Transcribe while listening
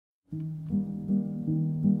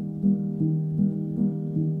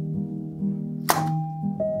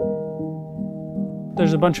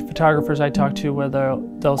There's a bunch of photographers I talk to where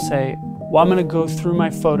they'll say, well, I'm gonna go through my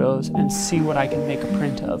photos and see what I can make a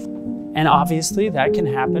print of. And obviously that can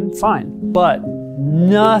happen, fine. But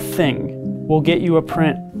nothing will get you a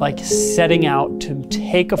print like setting out to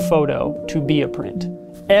take a photo to be a print.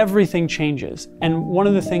 Everything changes. And one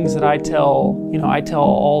of the things that I tell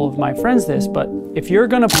all of my friends this, but if you're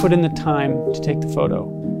gonna put in the time to take the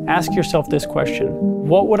photo, ask yourself this question: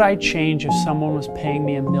 what would I change if someone was paying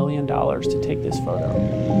me $1 million to take this photo?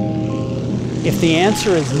 If the answer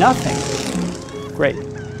is nothing, great,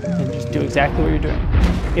 then just do exactly what you're doing.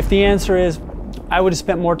 If the answer is, I would have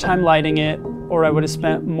spent more time lighting it, or I would have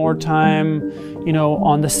spent more time,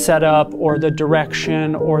 on the setup or the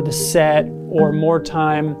direction or the set, or more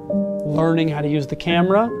time learning how to use the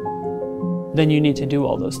camera, then you need to do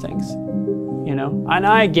all those things. And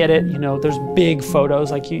I get it, there's big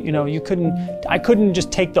photos, like I couldn't just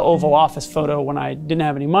take the Oval Office photo when I didn't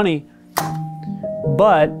have any money,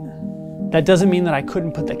 but that doesn't mean that I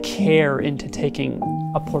couldn't put the care into taking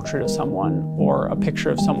a portrait of someone or a picture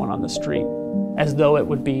of someone on the street as though it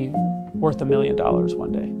would be worth $1 million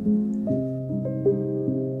one day.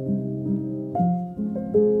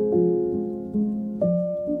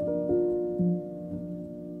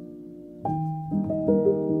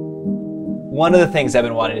 One of the things I've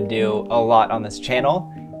been wanting to do a lot on this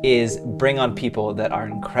channel is bring on people that are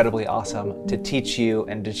incredibly awesome to teach you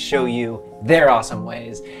and to show you their awesome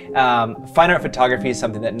ways. Fine art photography is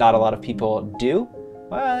something that not a lot of people do.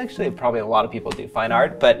 Well, actually, probably a lot of people do fine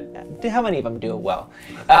art, but how many of them do it well?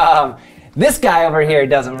 This guy over here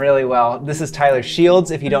does them really well. This is Tyler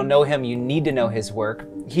Shields. If you don't know him, you need to know his work.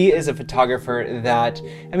 He is a photographer that,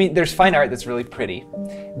 there's fine art that's really pretty,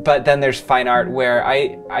 but then there's fine art where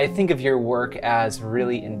I think of your work as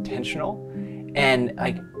really intentional and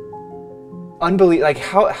how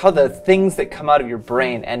the things that come out of your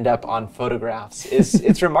brain end up on photographs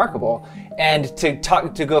it's remarkable. And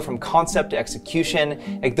to go from concept to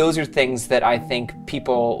execution, those are things that I think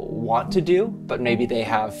people want to do, but maybe they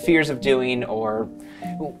have fears of doing or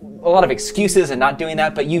a lot of excuses and not doing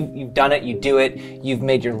that. But you've done it, you do it, you've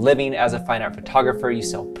made your living as a fine art photographer, you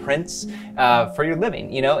sell prints for your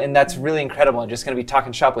living, and that's really incredible. I'm just going to be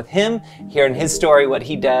talking shop with him, hearing his story, what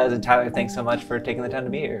he does. And Tyler, thanks so much for taking the time to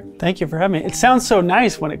be here. Thank you for having me. It sounds so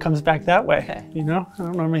nice when it comes back that way. I don't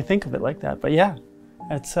normally think of it like that, but yeah,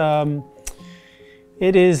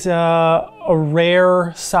 it is a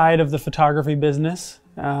rare side of the photography business,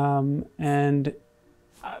 and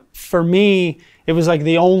for me, it was like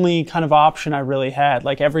the only kind of option I really had.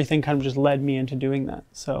 Like everything kind of just led me into doing that.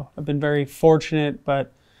 So I've been very fortunate,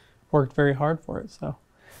 but worked very hard for it. So.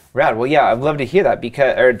 Rad. Well, yeah, I'd love to hear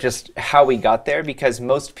that or just how we got there, because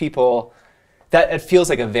most people, it feels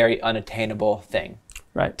like a very unattainable thing.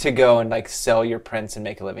 Right. To go and sell your prints and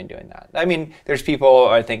make a living doing that. There's people,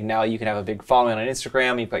 I think now you can have a big following on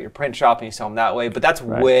Instagram, you've got your print shop and you sell them that way, but that's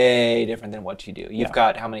way different than what you do. You've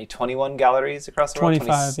got how many, 21 galleries across the world?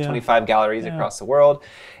 25 galleries across the world.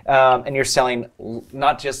 And you're selling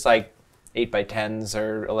not just 8x10s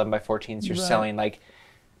or 11x14s, you're selling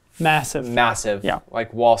massive,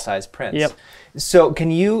 wall-size prints. Yep. So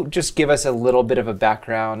can you just give us a little bit of a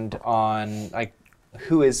background on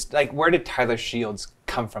where did Tyler Shields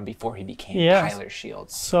come from before he became Tyler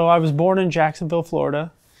Shields? So I was born in Jacksonville,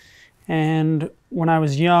 Florida, and when I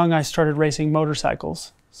was young, I started racing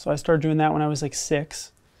motorcycles. So I started doing that when I was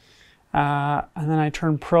 6, and then I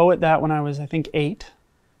turned pro at that when I was, I think, 8,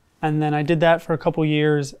 and then I did that for a couple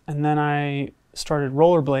years, and then I started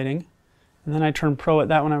rollerblading, and then I turned pro at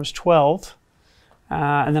that when I was 12,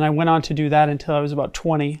 and then I went on to do that until I was about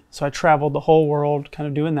 20. So I traveled the whole world kind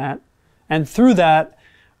of doing that. And through that,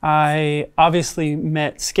 I obviously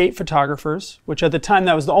met skate photographers, which at the time,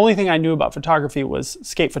 that was the only thing I knew about photography was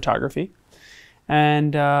skate photography.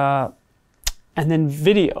 And then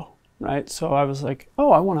video, right? So I was like,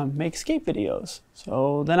 oh, I want to make skate videos.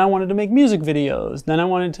 So then I wanted to make music videos. Then I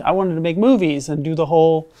wanted to make movies and do the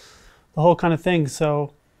whole kind of thing.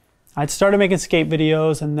 So I'd started making skate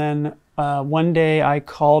videos, and then one day I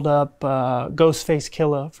called up Ghostface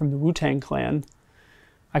Killah from the Wu-Tang Clan.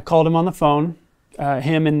 I called him on the phone,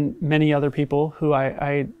 him and many other people who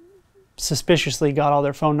I suspiciously got all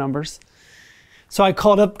their phone numbers. So I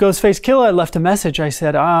called up Ghostface Killah, I left a message. I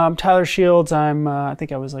said, I'm Tyler Shields, I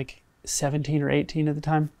think I was 17 or 18 at the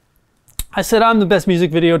time. I said, I'm the best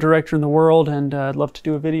music video director in the world, and I'd love to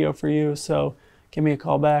do a video for you, so give me a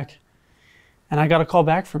call back. And I got a call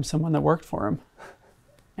back from someone that worked for him.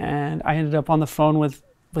 And I ended up on the phone with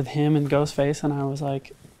him and Ghostface, and I was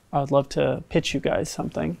like, I would love to pitch you guys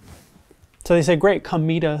something. So they said, great, come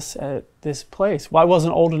meet us at this place. Well, I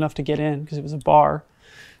wasn't old enough to get in because it was a bar.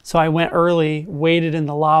 So I went early, waited in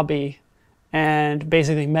the lobby, and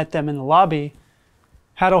basically met them in the lobby,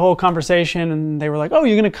 had a whole conversation, and they were like, oh,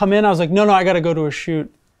 you're going to come in? I was like, no, I got to go to a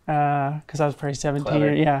shoot, because I was probably 17.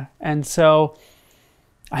 Clever. Yeah. And so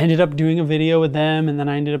I ended up doing a video with them, and then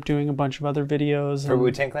I ended up doing a bunch of other videos. For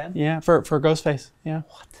Wu-Tang Clan? Yeah, for Ghostface. Yeah.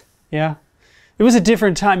 What? Yeah. It was a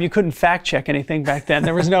different time. You couldn't fact check anything back then.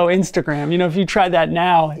 There was no Instagram. You know, if you tried that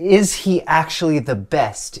now. Is he actually the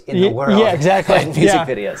best in the world? Yeah, exactly. At music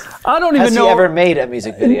videos. I don't even know. Has he ever made a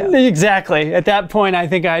music video? Exactly. At that point, I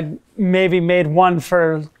think I'd maybe made one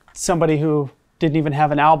for somebody who didn't even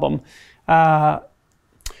have an album. But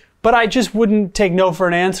I just wouldn't take no for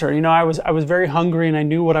an answer. You know, I was very hungry and I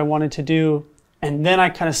knew what I wanted to do. And then I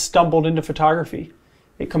kind of stumbled into photography.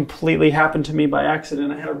 It completely happened to me by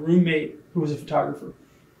accident. I had a roommate who was a photographer,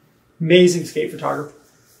 amazing skate photographer.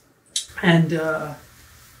 And I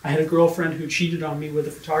had a girlfriend who cheated on me with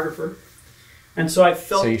a photographer. And so I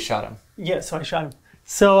felt... So you shot him? Yeah, so I shot him.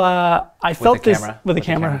 So I felt this... Camera? With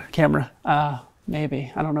a camera.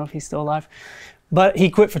 Maybe. I don't know if he's still alive. But he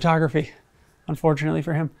quit photography, unfortunately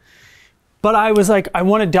for him. But I was like, I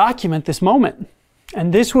want to document this moment.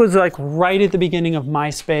 And this was like right at the beginning of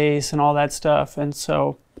MySpace and all that stuff. And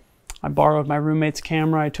so I borrowed my roommate's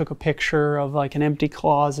camera. I took a picture of like an empty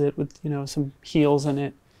closet with, you know, some heels in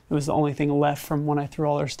it. It was the only thing left from when I threw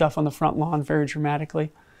all their stuff on the front lawn very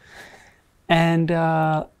dramatically. And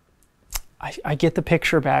I get the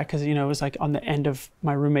picture back because, you know, it was like on the end of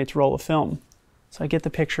my roommate's roll of film. So I get the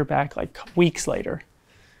picture back like weeks later.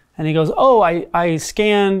 And he goes, oh, I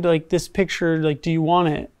scanned like this picture, like, do you want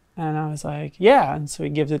it? And I was like, yeah. And so he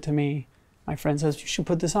gives it to me. My friend says, you should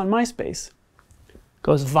put this on MySpace.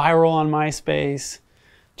 Goes viral on MySpace.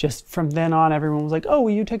 Just from then on, everyone was like, oh,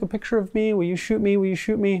 will you take a picture of me? Will you shoot me? Will you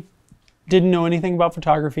shoot me? Didn't know anything about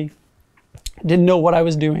photography. Didn't know what I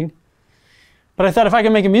was doing. But I thought if I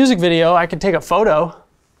could make a music video, I could take a photo.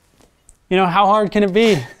 You know, how hard can it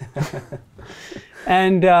be?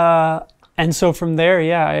 And so from there,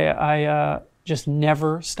 yeah, I just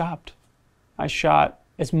never stopped. I shot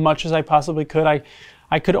as much as I possibly could.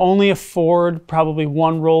 I could only afford probably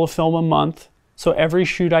one roll of film a month. So every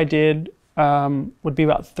shoot I did would be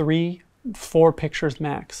about 3-4 pictures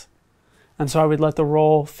max. And so I would let the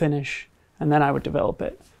roll finish and then I would develop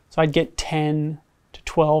it. So I'd get 10 to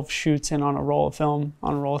 12 shoots in on a roll of film,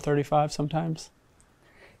 on a roll of 35 sometimes.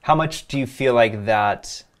 How much do you feel like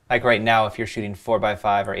that, like right now, if you're shooting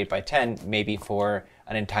 4x5 or 8x10, maybe for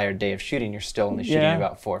an entire day of shooting, you're still only shooting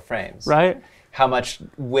about 4 frames. Right. How much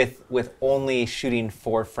with only shooting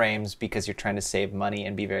 4 frames because you're trying to save money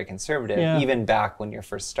and be very conservative, even back when you're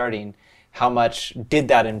first starting, how much did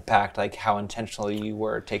that impact like how intentional you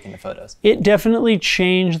were taking the photos? It definitely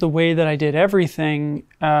changed the way that I did everything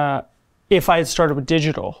if I had started with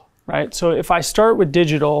digital, right? So if I start with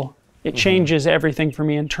digital, it changes everything for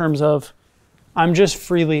me in terms of I'm just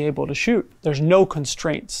freely able to shoot. There's no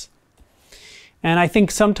constraints. And I think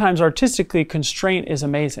sometimes artistically constraint is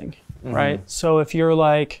amazing. Right? So if you're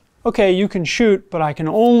like, okay, you can shoot, but I can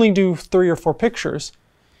only do 3 or 4 pictures,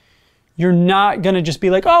 you're not going to just be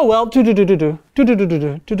like, oh, well, you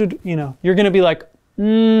know, you're going to be like,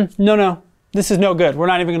 no, this is no good. We're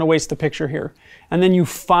not even going to waste the picture here. And then you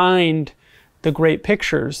find the great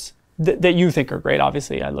pictures that you think are great.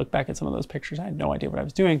 Obviously, I look back at some of those pictures. I had no idea what I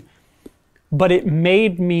was doing. But it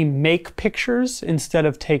made me make pictures instead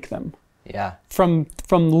of take them. Yeah. From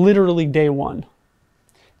literally day one.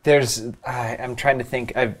 I'm trying to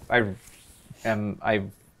think. I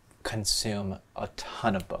consume a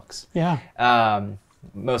ton of books. Yeah.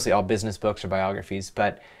 Mostly all business books or biographies,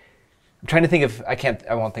 but I'm trying to think of, I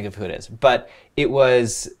won't think of who it is, but it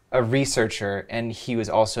was a researcher and he was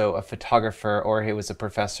also a photographer, or he was a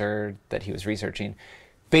professor that he was researching.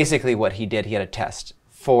 Basically what he did, he had a test.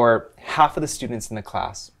 For half of the students in the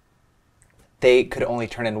class, they could only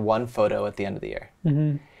turn in 1 photo at the end of the year.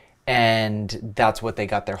 And that's what they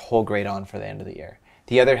got their whole grade on for the end of the year.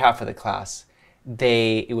 The other half of the class,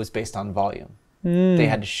 it was based on volume. They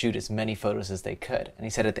had to shoot as many photos as they could. And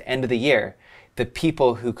he said at the end of the year, the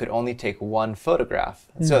people who could only take 1 photograph.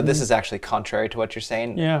 So this is actually contrary to what you're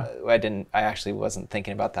saying. Yeah. I actually wasn't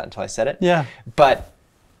thinking about that until I said it. Yeah. But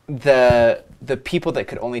the people that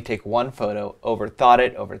could only take 1 photo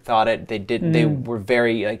overthought it. They were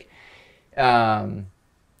very like,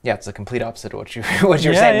 yeah, it's the complete opposite of what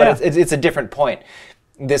you're saying, but it's a different point.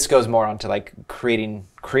 This goes more onto like creating,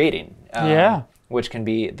 which can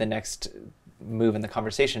be the next move in the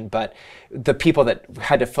conversation. But the people that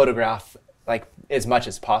had to photograph like as much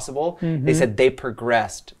as possible, they said they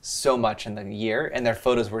progressed so much in the year, and their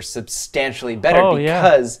photos were substantially better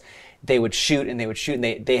because they would shoot and they would shoot,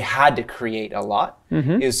 and they had to create a lot.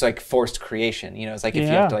 It was like forced creation. You know, it's like if you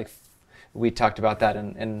have to like, we talked about that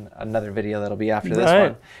in another video that'll be after this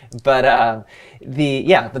one. But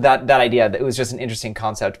that idea, that it was just an interesting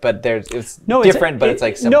concept, but it's different, but it's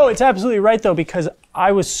like similar. No, it's absolutely right though, because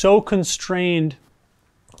I was so constrained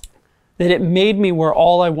that it made me where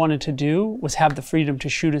all I wanted to do was have the freedom to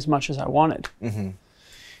shoot as much as I wanted.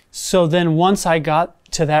 So then once I got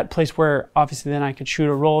to that place where obviously then I could shoot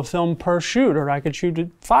a roll of film per shoot, or I could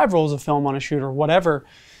shoot 5 rolls of film on a shoot or whatever,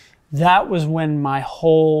 that was when my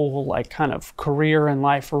whole like kind of career and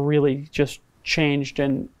life really just changed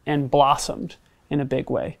and blossomed in a big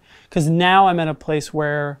way. Because now I'm at a place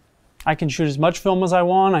where I can shoot as much film as I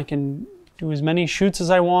want, I can do as many shoots as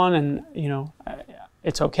I want, and you know,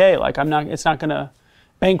 it's okay. Like it's not gonna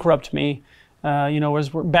bankrupt me. You know, whereas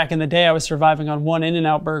back in the day I was surviving on 1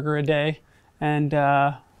 In-N-Out burger a day, and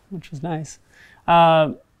which was nice.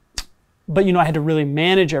 But you know, I had to really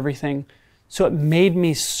manage everything. So it made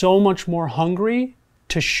me so much more hungry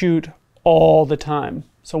to shoot all the time.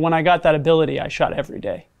 So when I got that ability, I shot every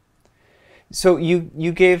day. So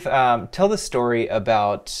you gave, tell the story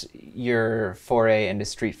about your foray into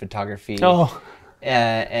street photography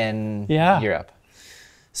in Europe.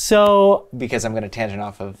 So because I'm going to tangent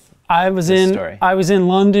off of I was in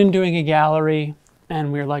London doing a gallery,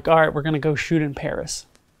 and we were like, all right, we're going to go shoot in Paris.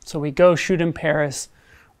 So we go shoot in Paris.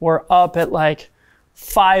 We're up at like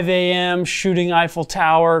 5 a.m. shooting Eiffel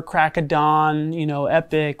Tower, crack of dawn, you know,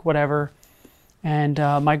 epic, whatever. And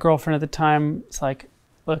my girlfriend at the time was like,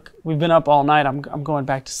 look, we've been up all night. I'm going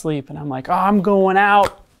back to sleep. And I'm like, oh, I'm going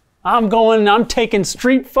out. I'm taking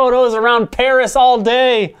street photos around Paris all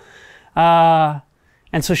day.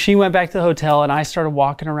 And so she went back to the hotel, and I started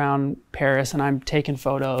walking around Paris, and I'm taking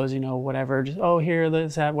photos, you know, whatever, just, oh, here,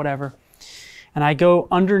 this, that, whatever. And I go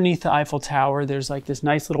underneath the Eiffel Tower. There's like this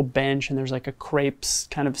nice little bench, and there's like a crepes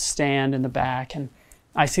kind of stand in the back. And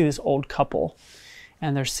I see this old couple,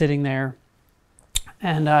 and they're sitting there.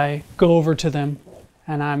 And I go over to them,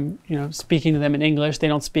 and I'm, you know, speaking to them in English. They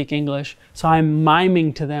don't speak English. So I'm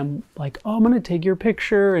miming to them like, oh, I'm going to take your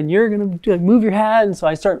picture, and you're going to like, move your hat. And so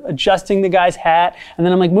I start adjusting the guy's hat. And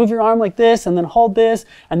then I'm like, move your arm like this, and then hold this.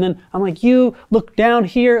 And then I'm like, you look down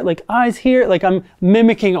here, like eyes here. Like I'm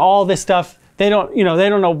mimicking all this stuff. They don't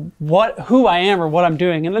know who I am or what I'm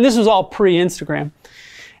doing. And this was all pre-Instagram.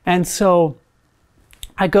 And so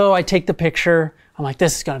I take the picture. I'm like,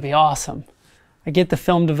 this is going to be awesome. I get the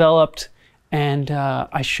film developed, and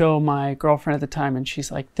I show my girlfriend at the time, and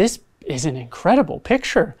she's like, this is an incredible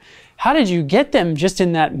picture. How did you get them just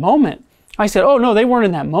in that moment? I said, oh, no, they weren't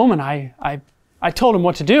in that moment. I told them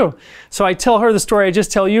what to do. So I tell her the story I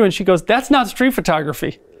just tell you, and she goes, that's not street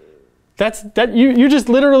photography. You just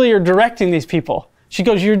literally are directing these people. She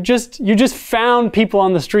goes, you just found people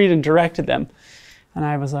on the street and directed them. And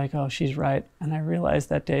I was like, oh, she's right. And I realized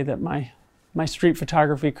that day that my street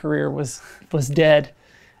photography career was dead,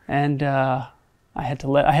 and I had to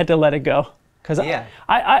let it go, because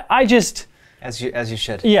I just, as you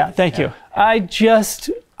should. Yeah, thank you. I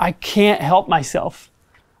can't help myself.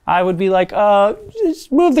 I would be like,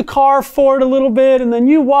 just move the car forward a little bit, and then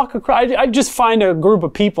you walk across. I just find a group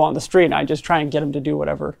of people on the street, and I just try and get them to do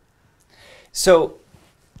whatever. So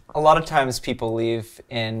a lot of times people leave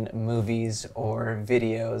in movies or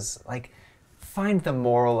videos, like, find the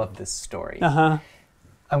moral of this story. I'm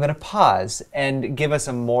going to pause and give us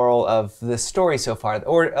a moral of the story so far,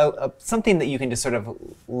 or something that you can just sort of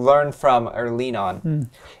learn from or lean on.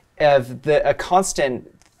 A constant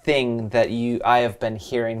thing that I have been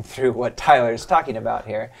hearing through what Tyler's talking about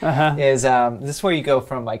here is this is where you go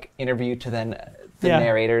from like interview to then the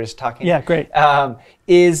narrators talking. Yeah, great.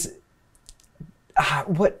 Is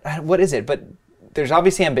what is it? But there's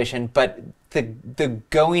obviously ambition, but the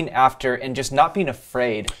going after and just not being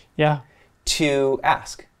afraid to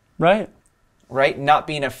ask. Right. Not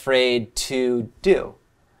being afraid to do.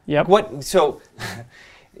 Yep. So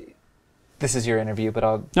this is your interview, but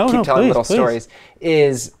I'll keep telling little please. stories.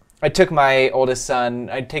 Is I took my oldest son,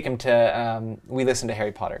 I'd take him to, we listen to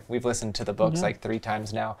Harry Potter. We've listened to the books like 3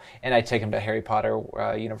 times now, and I take him to Harry Potter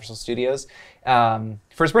Universal Studios for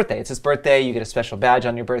his birthday. It's his birthday. You get a special badge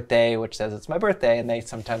on your birthday, which says it's my birthday, and they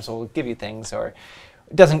sometimes will give you things, or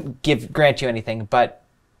it doesn't grant you anything. But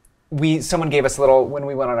someone gave us a little, when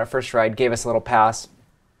we went on our first ride, gave us a little pass,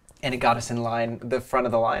 and it got us in line, the front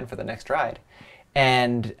of the line for the next ride.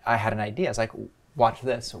 And I had an idea. I was like, watch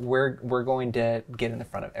this. We're going to get in the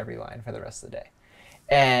front of every line for the rest of the day.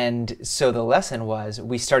 And so the lesson was,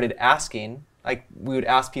 we started asking, like we would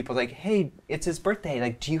ask people like, hey, it's his birthday.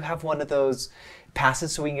 Like, do you have one of those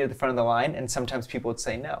passes so we can get to the front of the line? And sometimes people would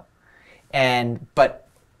say no. But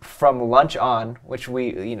from lunch on, which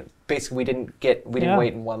basically we didn't Yeah.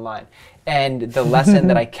 wait in one line. And the lesson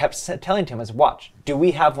that I kept telling to him was, watch, do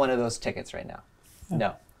we have one of those tickets right now? Yeah.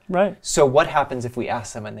 No. Right. So what happens if we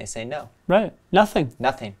ask them and they say no? Right. Nothing.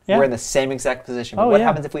 Nothing. Yeah. We're in the same exact position. But Oh, what yeah.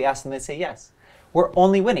 happens if we ask them and they say yes? We're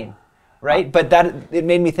only winning. Right? But it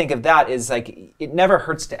made me think of that is like, it never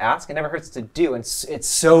hurts to ask. It never hurts to do. And it's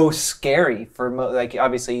so scary for, like,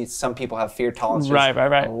 obviously some people have fear tolerances Right.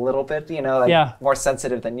 a little bit, like Yeah. more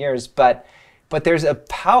sensitive than yours. But there's a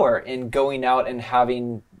power in going out and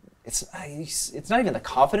having, it's not even the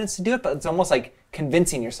confidence to do it, but it's almost like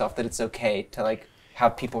convincing yourself that it's okay to like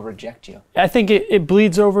have people reject you. I think it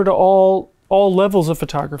bleeds over to all levels of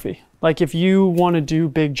photography. Like if you want to do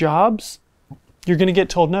big jobs, you're going to get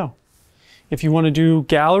told no. If you want to do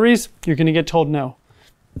galleries, you're going to get told no.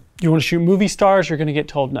 You want to shoot movie stars, you're going to get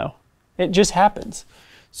told no. It just happens.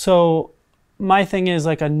 So my thing is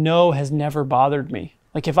like a no has never bothered me.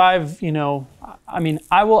 Like if I will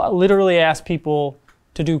literally ask people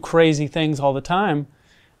to do crazy things all the time.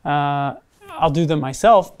 I'll do them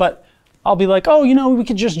myself, but I'll be like, oh, we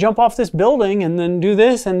could just jump off this building and then do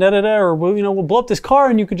this and da-da-da, or we'll blow up this car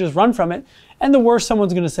and you could just run from it. And the worst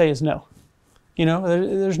someone's going to say is no.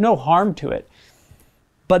 There's no harm to it.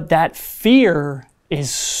 But that fear is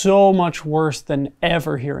so much worse than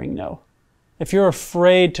ever hearing no. If you're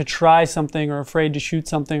afraid to try something or afraid to shoot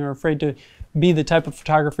something or afraid to be the type of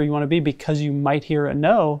photographer you want to be because you might hear a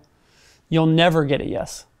no, you'll never get a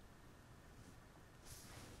yes.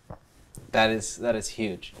 That is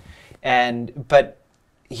huge. But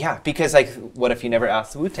yeah, because like, what if you never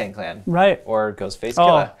asked the Wu-Tang Clan? Right. Or Ghostface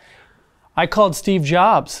Killah? I called Steve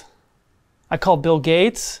Jobs. I called Bill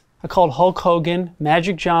Gates. I called Hulk Hogan,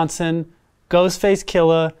 Magic Johnson, Ghostface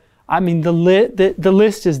Killah. I mean, the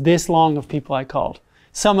list is this long of people I called.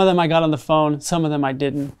 Some of them I got on the phone, some of them I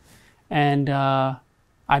didn't. And I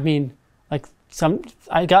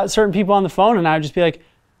got certain people on the phone and I would just be like,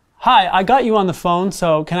 hi, I got you on the phone,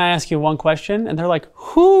 so can I ask you one question? And they're like,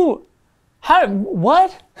 who? How?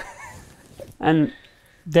 What? And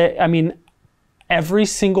every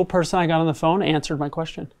single person I got on the phone answered my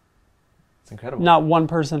question. It's incredible. Not one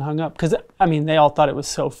person hung up because they all thought it was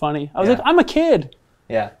so funny. I was like, I'm a kid.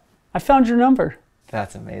 Yeah. I found your number.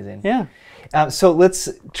 That's amazing. Yeah. So let's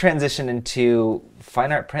transition into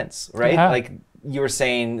fine art prints, right? Yeah. Like you were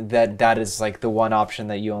saying that is like the one option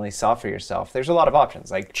that you only saw for yourself. There's a lot of options.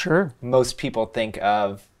 Like Sure. Most people think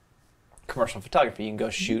of commercial photography. You can go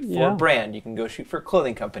shoot for a brand. You can go shoot for a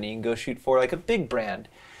clothing company. You can go shoot for like a big brand.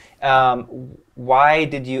 Why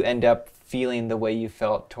did you end up feeling the way you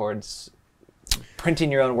felt towards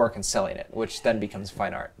printing your own work and selling it, which then becomes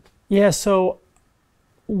fine art? Yeah, so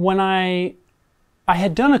when I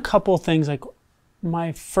had done a couple things, like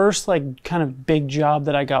my first like kind of big job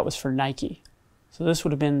that I got was for Nike. So this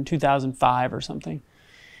would have been 2005 or something.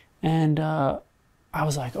 And I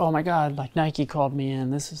was like, oh my God, like Nike called me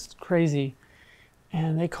in, this is crazy.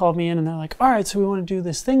 And they called me in and they're like, all right, so we want to do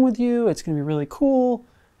this thing with you. It's going to be really cool.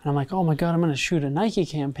 And I'm like, oh my God, I'm going to shoot a Nike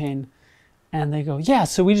campaign. And they go, yeah,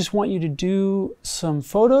 so we just want you to do some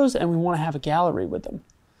photos and we want to have a gallery with them.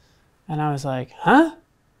 And I was like, huh?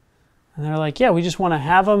 And they're like, yeah, we just want to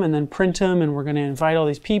have them and then print them and we're going to invite all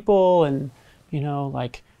these people. And,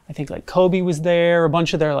 like, I think like Kobe was there, a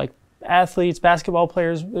bunch of their like athletes, basketball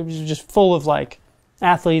players. It was just full of like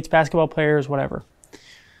athletes, basketball players, whatever.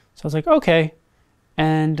 So I was like, okay.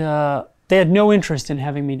 And they had no interest in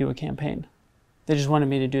having me do a campaign. They just wanted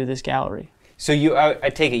me to do this gallery. So I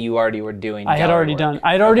take it you already were doing. I had already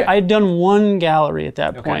done one gallery at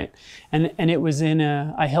that point, and it was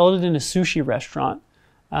I held it in a sushi restaurant,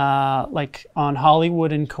 like on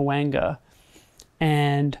Hollywood and Cahuenga,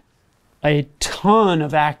 and a ton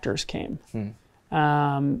of actors came.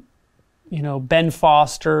 Ben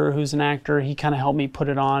Foster, who's an actor, he kind of helped me put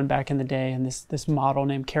it on back in the day, and this model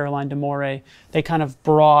named Caroline Demore, they kind of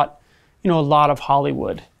brought, a lot of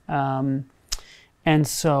Hollywood. And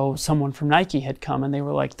so someone from Nike had come and they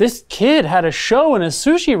were like, this kid had a show in a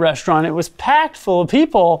sushi restaurant. It was packed full of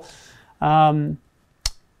people. And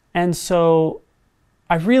so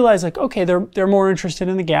I realized like, okay, they're more interested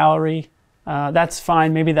in the gallery. That's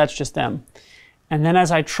fine. Maybe that's just them. And then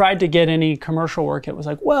as I tried to get any commercial work, it was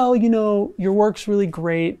like, well, your work's really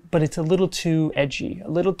great, but it's a little too edgy,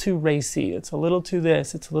 a little too racy. It's a little too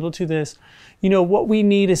this, it's a little too this. What we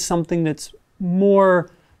need is something that's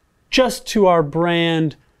more just to our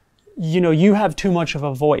brand. You have too much of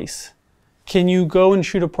a voice. Can you go and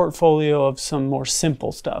shoot a portfolio of some more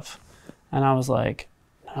simple stuff? And I was like,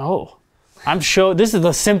 no, this is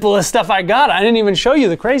the simplest stuff I got. I didn't even show you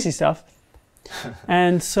the crazy stuff.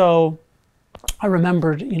 And so I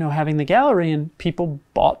remembered, having the gallery and people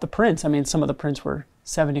bought the prints. I mean, some of the prints were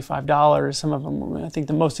 $75. Some of them were, I think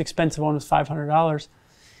the most expensive one was $500.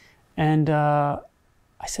 And I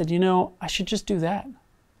said, I should just do that.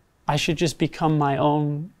 I should just become my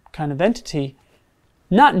own kind of entity,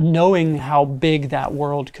 not knowing how big that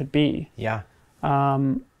world could be. Yeah.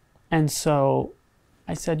 And so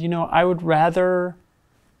I said, I would rather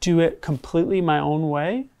do it completely my own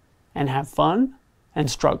way and have fun and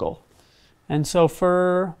struggle. And so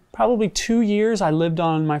for probably 2 years, I lived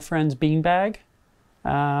on my friend's beanbag.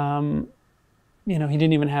 He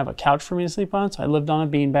didn't even have a couch for me to sleep on, so I lived on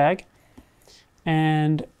a beanbag.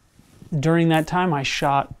 And during that time, I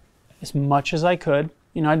shot as much as I could.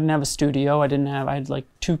 I didn't have a studio. I had like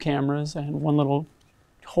 2 cameras. I had one little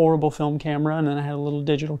horrible film camera, and then I had a little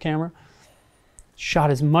digital camera.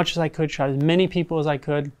 Shot as much as I could, shot as many people as I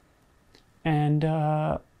could. And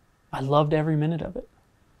I loved every minute of it.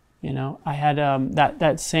 I had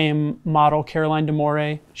that same model, Caroline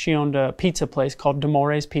D'Amore. She owned a pizza place called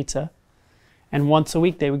D'Amore's Pizza. And once a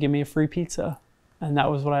week, they would give me a free pizza. And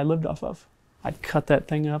that was what I lived off of. I'd cut that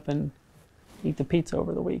thing up and eat the pizza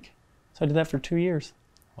over the week. So I did that for 2 years.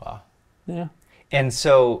 Wow. Yeah. And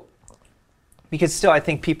so, because still I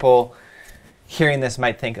think people hearing this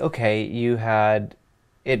might think, okay,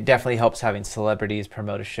 it definitely helps having celebrities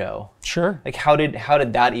promote a show. Sure. Like how did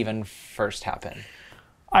that even first happen?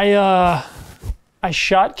 I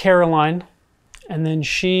shot Caroline, and then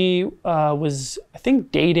she was, I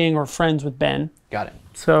think, dating or friends with Ben. Got it.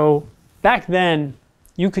 So back then,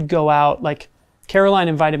 you could go out, like Caroline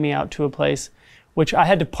invited me out to a place, which I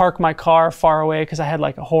had to park my car far away because I had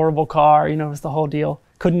like a horrible car, it was the whole deal.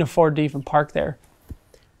 Couldn't afford to even park there.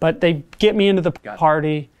 But they get me into the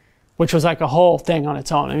party, which was like a whole thing on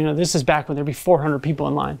its own. This is back when there'd be 400 people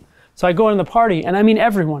in line. So I go in the party, and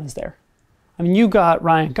everyone is there. You got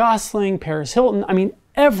Ryan Gosling, Paris Hilton.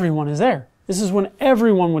 Everyone is there. This is when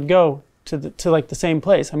everyone would go to like the same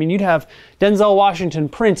place. You'd have Denzel Washington,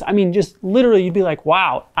 Prince. Just literally, you'd be like,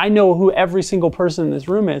 wow, I know who every single person in this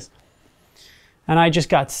room is. And I just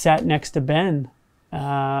got sat next to Ben.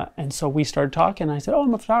 And so we started talking. I said, oh,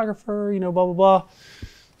 I'm a photographer, blah, blah, blah.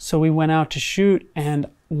 So we went out to shoot. And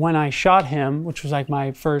when I shot him, which was like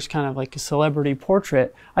my first kind of like a celebrity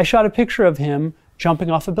portrait, I shot a picture of him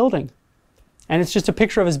jumping off a building. And it's just a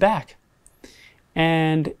picture of his back.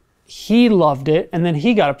 And he loved it, and then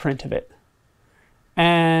he got a print of it.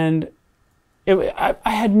 And I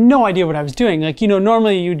had no idea what I was doing. Like,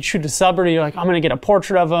 normally you'd shoot a celebrity, you're like, I'm gonna get a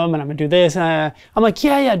portrait of him, and I'm gonna do this. And I'm like,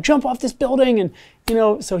 yeah, jump off this building.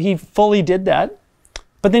 And, so he fully did that.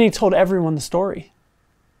 But then he told everyone the story.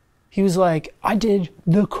 He was like, I did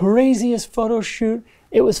the craziest photo shoot.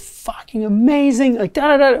 It was fucking amazing. Like,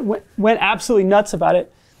 went absolutely nuts about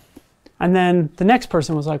it. And then the next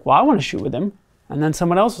person was like, well, I want to shoot with him. And then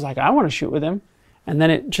someone else was like, I want to shoot with him. And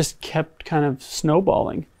then it just kept kind of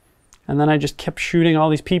snowballing. And then I just kept shooting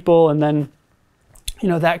all these people. And then,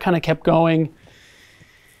 that kind of kept going.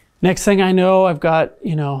 Next thing I know, I've got,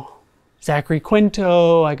 Zachary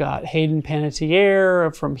Quinto. I got Hayden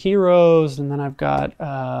Panettiere from Heroes. And then I've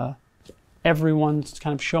got everyone's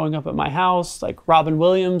kind of showing up at my house. Like Robin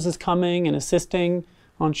Williams is coming and assisting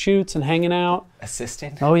on shoots and hanging out.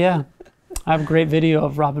 Assisting? Oh, yeah. I have a great video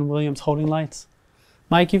of Robin Williams holding lights.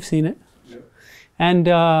 Mike, you've seen it. Yep. And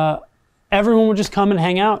everyone would just come and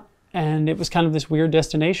hang out. And it was kind of this weird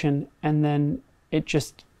destination. And then it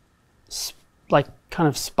just kind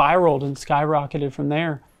of spiraled and skyrocketed from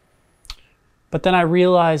there. But then I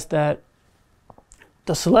realized that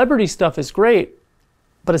the celebrity stuff is great,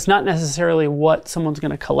 but it's not necessarily what someone's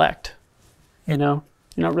going to collect. You're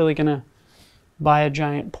not really going to buy a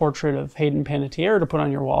giant portrait of Hayden Panettiere to put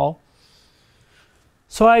on your wall.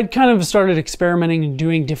 So I kind of started experimenting and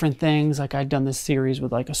doing different things. Like I'd done this series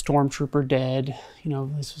with like a stormtrooper dead,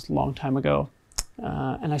 this was a long time ago.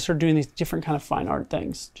 And I started doing these different kind of fine art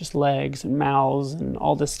things, just legs and mouths and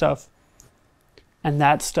all this stuff. And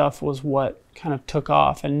that stuff was what kind of took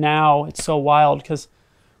off. And now it's so wild because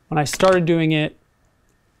when I started doing it,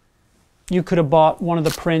 you could have bought one of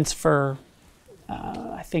the prints for,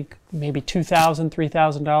 I think maybe $2,000,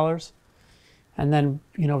 $3,000. And then,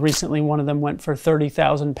 recently one of them went for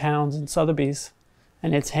 30,000 pounds in Sotheby's,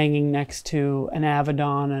 and it's hanging next to an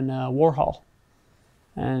Avedon and a Warhol.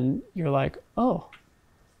 And you're like, oh,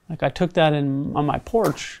 like I took that on my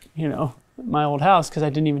porch, my old house, because I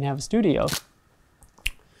didn't even have a studio.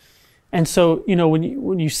 And so,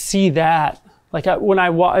 when you see that, like when I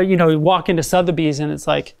walk into Sotheby's and it's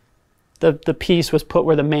like the piece was put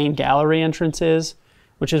where the main gallery entrance is,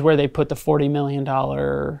 which is where they put the $40 million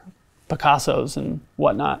Picassos and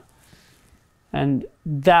whatnot. And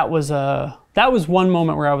that was one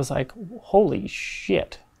moment where I was like, holy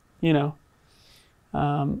shit, you know,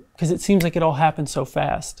 because it seems like it all happened so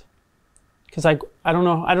fast. Because I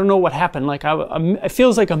don't know what happened. Like it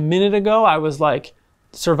feels like a minute ago I was like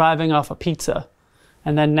surviving off a pizza,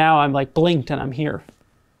 and then now I'm like blinked and I'm here.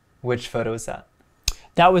 Which photo is that?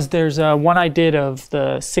 There's one I did of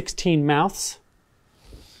the 16 mouths.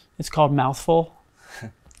 It's called Mouthful.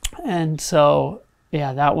 And so,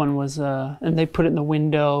 yeah, that one was, and they put it in the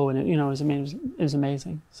window, and it was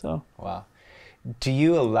amazing. So. Wow. Do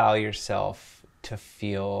you allow yourself to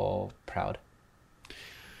feel proud?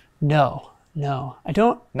 No, I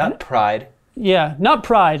don't. Not pride. Yeah, not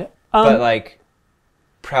pride. But like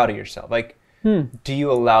proud of yourself. Like, do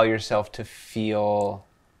you allow yourself to feel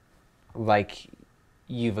like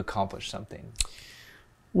you've accomplished something?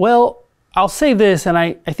 Well, I'll say this, and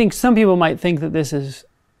I think some people might think that this is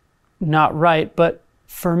not right, but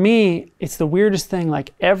for me, it's the weirdest thing.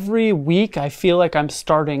 Like every week I feel like I'm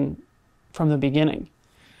starting from the beginning.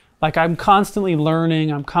 Like I'm constantly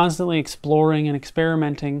learning, I'm constantly exploring and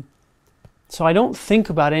experimenting. So I don't think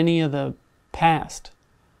about any of the past.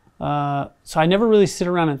 So I never really sit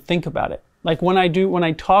around and think about it. Like when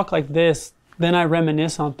I talk like this, then I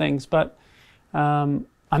reminisce on things, but I'm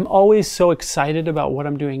always so excited about what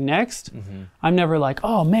I'm doing next. Mm-hmm. I'm never like,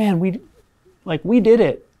 oh man, we did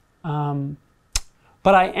it.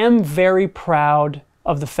 But I am very proud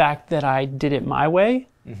of the fact that I did it my way,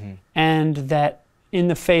 mm-hmm. and that in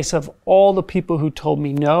the face of all the people who told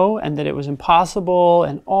me no and that it was impossible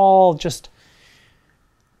and all just,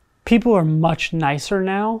 people are much nicer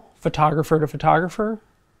now, photographer to photographer.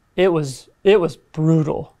 It was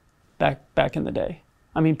brutal back in the day.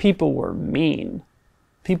 I mean, people were mean.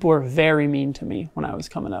 People were very mean to me when I was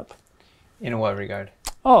coming up. In what regard?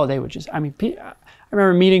 Oh, they would just, I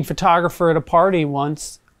remember meeting a photographer at a party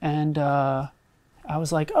once, and I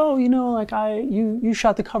was like, oh, like you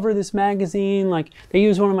shot the cover of this magazine, like they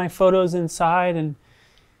used one of my photos inside, and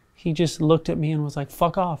he just looked at me and was like,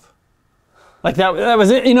 fuck off. Like that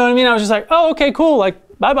was it, you know what I mean? I was just like, oh, okay, cool,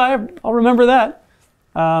 like bye-bye, I'll remember that.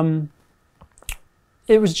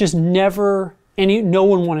 It was just never, no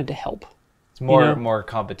one wanted to help. It's more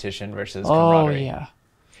competition versus camaraderie. Oh, yeah.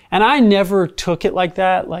 And I never took it like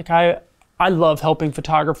that. Like I love helping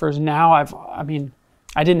photographers now. I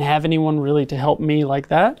didn't have anyone really to help me like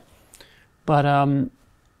that. But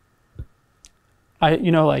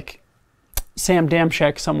like Sam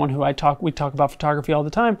Damshek, someone who we talk about photography all the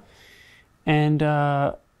time. And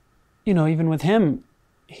even with him,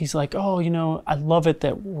 he's like, oh, I love it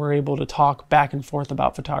that we're able to talk back and forth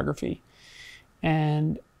about photography.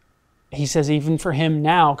 And he says even for him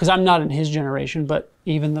now, because I'm not in his generation, but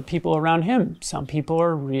even the people around him, some people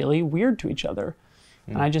are really weird to each other.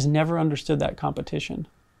 Mm. And I just never understood that competition.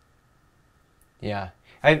 Yeah.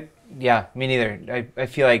 Me neither. I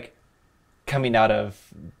feel like coming out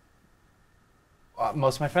of,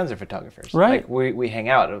 most of my friends are photographers. Right. Like we hang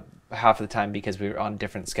out half of the time because we were on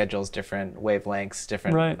different schedules, different wavelengths,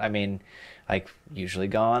 different, right. Like usually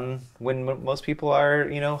gone when most people are,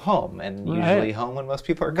 home, and right. usually home when most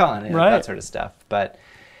people are gone, and right. that sort of stuff. But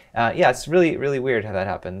it's really, really weird how that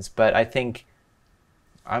happens. But I think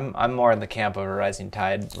I'm more in the camp of a rising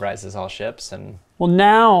tide rises all ships. And well,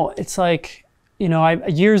 now it's like,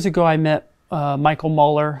 years ago I met Michael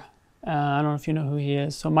Muller. I don't know if you know who he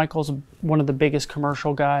is. So Michael's one of the biggest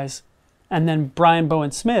commercial guys. And then Brian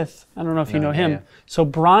Bowen Smith, I don't know if you know him. Yeah. So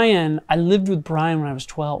Brian, I lived with Brian when I was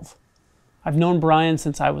 12. I've known Brian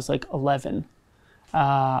since I was like 11.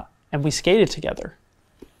 And we skated together.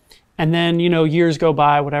 And then, years go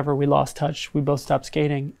by, whatever, we lost touch. We both stopped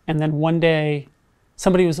skating. And then one day,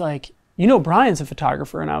 somebody was like, Brian's a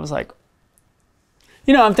photographer. And I was like,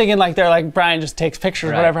 I'm thinking like they're like, Brian just takes pictures,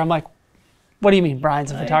 right. Whatever. I'm like, what do you mean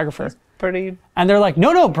Brian's a photographer? That's pretty. And they're like,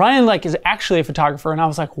 no, Brian is actually a photographer. And I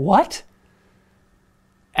was like, what?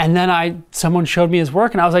 And then someone showed me his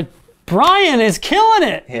work, and I was like, Brian is killing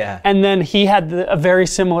it. Yeah. And then he had a very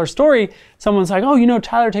similar story. Someone's like, oh,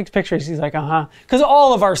 Tyler takes pictures. He's like, uh-huh. Because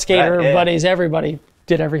all of our skater buddies, everybody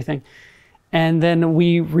did everything. And then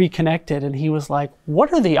we reconnected, and he was like,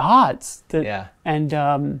 what are the odds?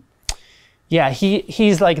 And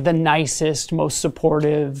he's like the nicest, most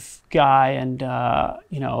supportive guy. And,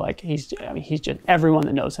 he's just, everyone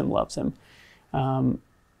that knows him loves him.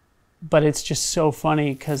 But it's just so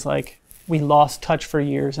funny because we lost touch for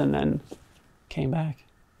years and then came back.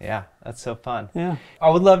 Yeah, that's so fun. Yeah. I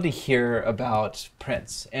would love to hear about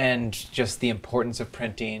prints and just the importance of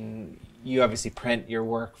printing. You obviously print your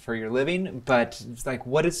work for your living, but it's like,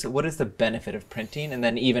 what is the benefit of printing? And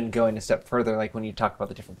then even going a step further, like when you talk about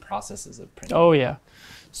the different processes of printing. Oh yeah.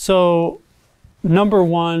 So number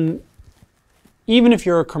one, even if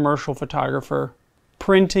you're a commercial photographer,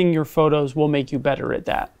 printing your photos will make you better at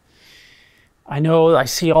that. I know I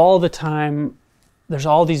see all the time, there's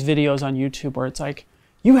all these videos on YouTube where it's like,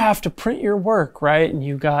 you have to print your work, right? And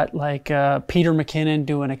you got like Peter McKinnon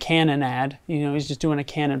doing a Canon ad. You know, he's just doing a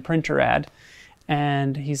Canon printer ad.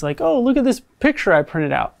 And he's like, oh, look at this picture I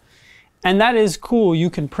printed out. And that is cool.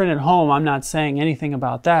 You can print at home. I'm not saying anything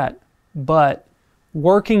about that. But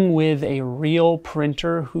working with a real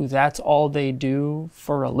printer who that's all they do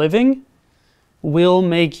for a living will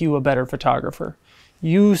make you a better photographer.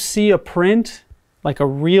 You see a print, like a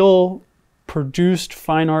real produced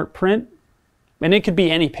fine art print, and it could be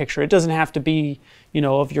any picture. It doesn't have to be, you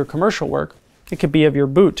know, of your commercial work. It could be of your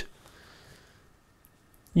boot.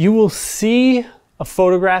 You will see a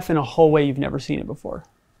photograph in a whole way you've never seen it before.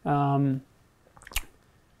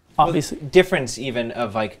 Obviously. Well, difference even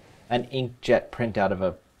of like an inkjet print out of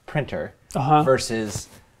a printer versus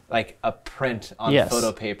like a print on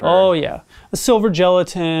photo paper. Oh yeah. A silver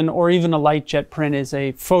gelatin or even a light jet print is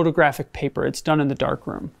a photographic paper. It's done in the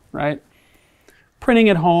darkroom, right? Printing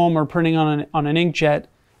at home or printing on an inkjet,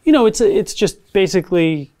 you know, it's just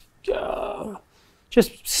basically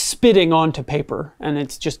just spitting onto paper, and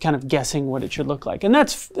it's just kind of guessing what it should look like, and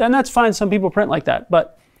that's fine. Some people print like that,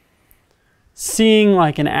 but seeing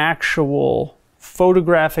like an actual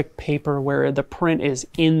photographic paper where the print is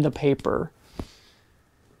in the paper,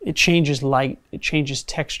 it changes light, it changes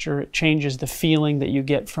texture, it changes the feeling that you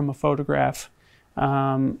get from a photograph,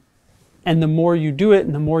 and the more you do it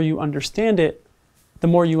and the more you understand it, the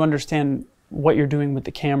more you understand what you're doing with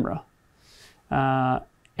the camera.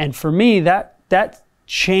 And for me, that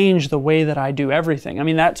changed the way that I do everything. I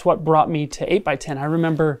mean, that's what brought me to 8x10. I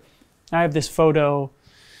remember I have this photo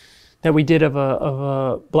that we did of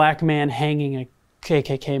a black man hanging a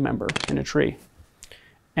KKK member in a tree.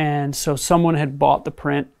 And so someone had bought the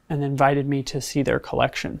print and invited me to see their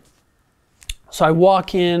collection. So I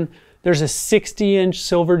walk in, there's a 60-inch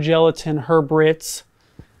silver gelatin Herb Ritz,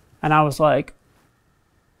 and I was like,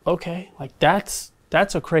 okay, like that's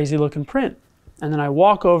a crazy looking print. And then I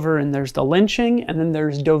walk over and there's the lynching, and then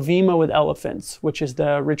there's Dovima with elephants, which is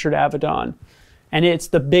the Richard Avedon. And it's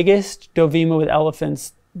the biggest Dovima with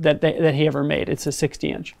elephants that he ever made. It's a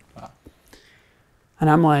 60-inch. Wow. And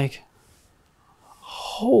I'm like,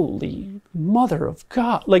 holy mother of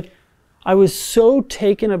God. Like, I was so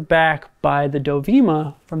taken aback by the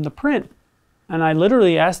Dovima from the print. And I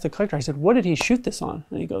literally asked the collector, I said, what did he shoot this on?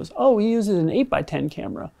 And he goes, oh, he uses an 8x10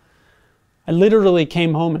 camera. I literally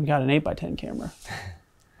came home and got an 8x10 camera.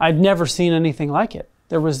 I'd never seen anything like it.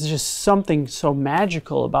 There was just something so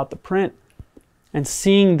magical about the print. And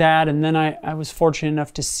seeing that, and then I was fortunate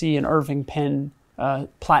enough to see an Irving Penn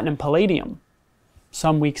Platinum Palladium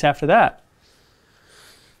some weeks after that.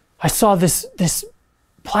 I saw this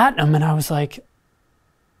platinum and I was like,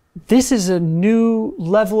 this is a new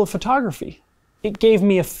level of photography. It gave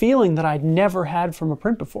me a feeling that I'd never had from a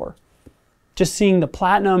print before. Just seeing the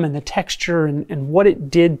platinum and the texture and what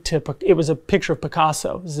it did to, it was a picture of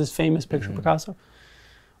Picasso. This is his famous picture of Picasso.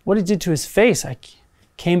 What it did to his face. I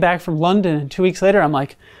came back from London and 2 weeks later, I'm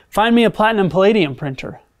like, find me a platinum palladium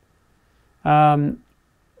printer. And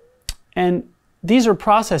these are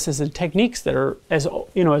processes and techniques that are as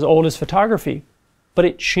old as photography, but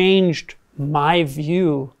it changed my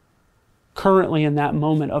view currently in that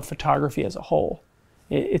moment of photography as a whole.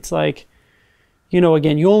 It's like,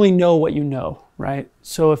 again, you only know what you know, right?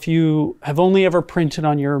 So if you have only ever printed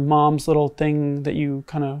on your mom's little thing that you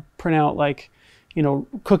kind of print out like,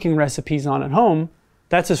 cooking recipes on at home,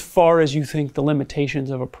 that's as far as you think the limitations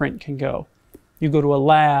of a print can go. You go to a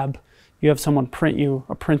lab, you have someone print you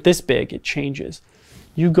a print this big, it changes.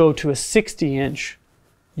 You go to a 60-inch,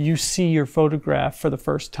 you see your photograph for the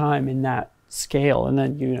first time in that scale, and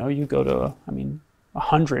then you go to a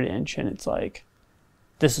 100-inch, and it's like,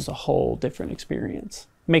 this is a whole different experience.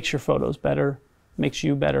 Makes your photos better, makes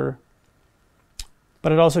you better,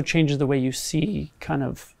 but it also changes the way you see kind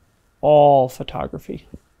of all photography.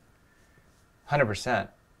 100%.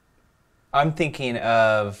 I'm thinking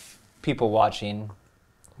of people watching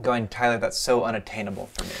going, Tyler, that's so unattainable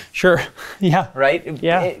for me. Sure. Yeah. Right?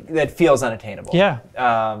 Yeah. That feels unattainable. Yeah.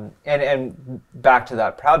 And back to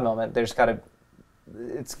that proud moment,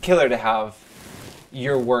 it's killer to have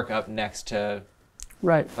your work up next to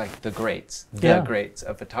like the greats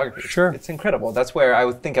of photography. Sure. It's incredible. That's where I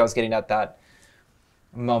would think I was getting at that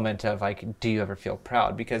moment of like, do you ever feel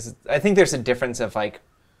proud? Because I think there's a difference of like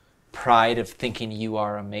pride of thinking you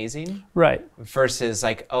are amazing, right, versus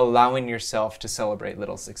like allowing yourself to celebrate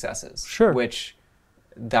little successes. Sure. Which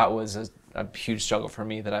that was a huge struggle for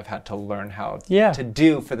me that I've had to learn how to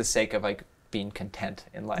do for the sake of like being content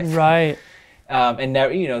in life. Right. And now,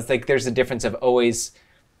 you know, it's like there's a difference of always,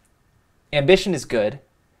 ambition is good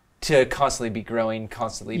to constantly be growing,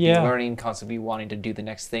 constantly be learning, constantly be wanting to do the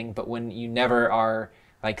next thing. But when you never are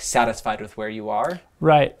like satisfied with where you are.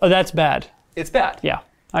 Right. Oh, that's bad. It's bad. Yeah,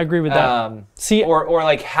 I agree with that. See, or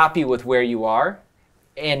like happy with where you are.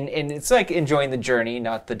 And it's like enjoying the journey,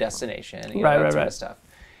 not the destination. You know, that sort of stuff.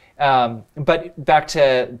 But back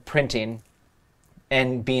to printing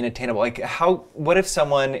and being attainable. Like what if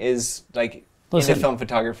someone is like into film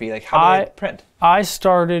photography? Like how do they print? I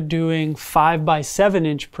started doing 5x7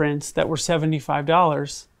 inch prints that were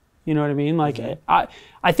 $75. You know what I mean? Like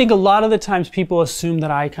I think a lot of the times people assume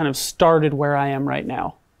that I kind of started where I am right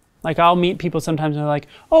now. Like I'll meet people sometimes and they're like,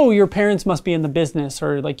 oh, your parents must be in the business,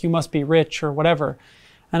 or like you must be rich or whatever.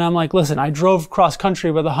 And I'm like, listen, I drove cross country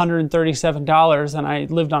with $137 and I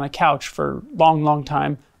lived on a couch for a long, long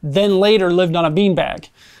time. Then later lived on a beanbag.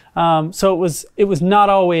 So it was not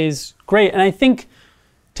always great. And I think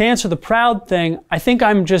to answer the proud thing, I think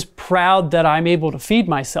I'm just proud that I'm able to feed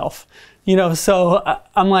myself. You know, so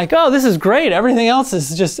I'm like, oh, this is great. Everything else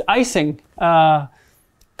is just icing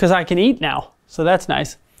because I can eat now. So that's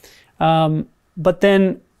nice. But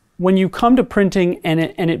then when you come to printing and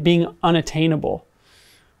it being unattainable,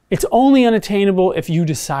 it's only unattainable if you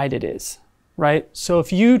decide it is, right? So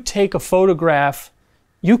if you take a photograph,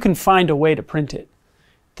 you can find a way to print it.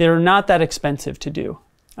 They're not that expensive to do.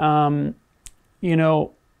 You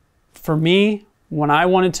know, for me, when I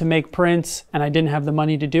wanted to make prints and I didn't have the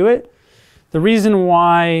money to do it, the reason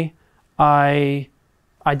why I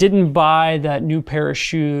didn't buy that new pair of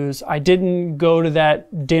shoes, I didn't go to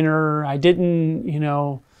that dinner, I didn't, you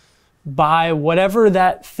know, buy whatever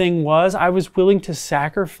that thing was, I was willing to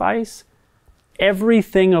sacrifice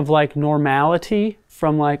everything of like normality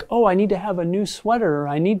from like, oh, I need to have a new sweater,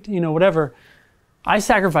 I need, you know, whatever. I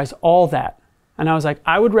sacrificed all that. And I was like,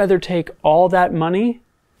 I would rather take all that money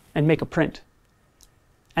and make a print.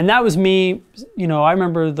 And that was me, you know, I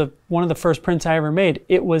remember one of the first prints I ever made,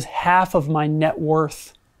 it was half of my net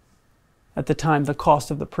worth at the time, the cost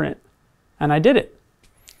of the print. And I did it.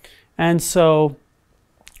 And so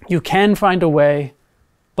you can find a way,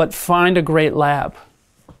 but find a great lab.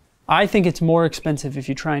 I think it's more expensive if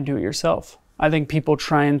you try and do it yourself. I think people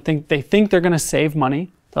try and think they're going to save money.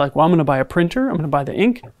 They're like, well, I'm going to buy a printer, I'm going to buy the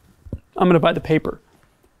ink, I'm going to buy the paper.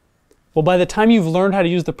 Well, by the time you've learned how to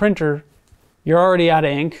use the printer, you're already out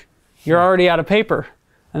of ink, you're already out of paper,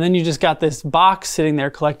 and then you just got this box sitting there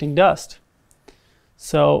collecting dust.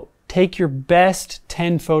 So take your best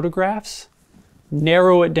 10 photographs,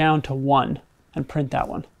 narrow it down to one, and print that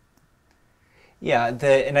one. Yeah,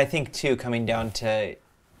 and I think too, coming down to,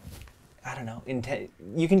 I don't know,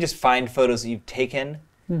 you can just find photos that you've taken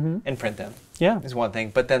and print them. Yeah, is one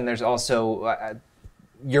thing. But then there's also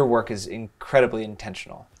your work is incredibly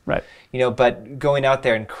intentional. Right. You know, but going out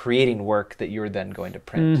there and creating work that you're then going to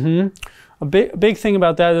print. A big thing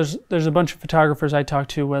about that, there's a bunch of photographers I talk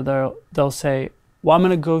to where they'll say, well, I'm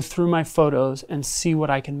going to go through my photos and see what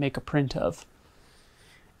I can make a print of.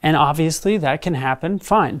 And obviously that can happen,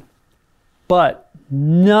 fine. But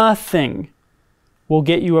nothing will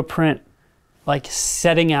get you a print like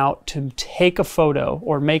setting out to take a photo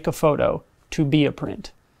or make a photo to be a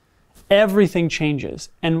print. Everything changes.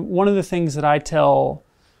 And one of the things that I tell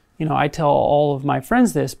all of my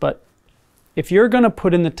friends this, but if you're going to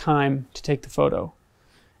put in the time to take the photo,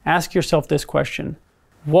 ask yourself this question: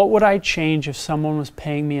 what would I change if someone was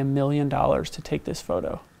paying me $1 million to take this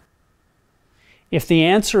photo? If the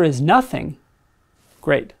answer is nothing,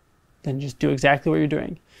 great. Then just do exactly what you're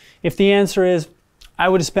doing. If the answer is, I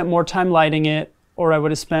would have spent more time lighting it, or I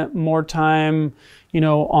would have spent more time, you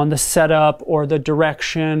know, on the setup or the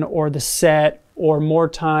direction or the set, or more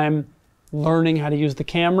time learning how to use the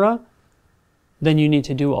camera, then you need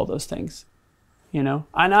to do all those things, you know?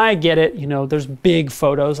 And I get it, you know, there's big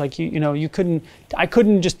photos, like I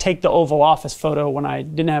couldn't just take the Oval Office photo when I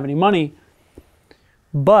didn't have any money,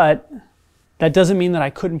 but that doesn't mean that I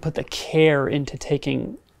couldn't put the care into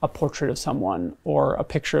taking a portrait of someone or a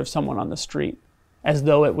picture of someone on the street as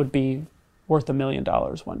though it would be worth $1 million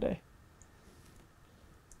one day.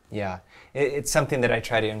 Yeah, it's something that I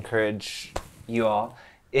try to encourage you all,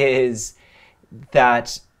 is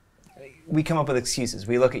that we come up with excuses.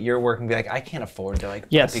 We look at your work and be like, I can't afford to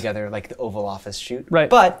put together like the Oval Office shoot. Right.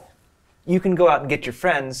 But you can go out and get your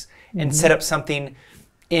friends and set up something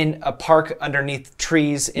in a park underneath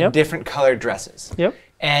trees in different colored dresses. Yep.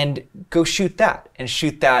 And go shoot that, and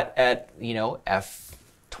shoot that at, you know,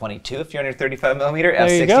 f/22 if you're on your 35 millimeter,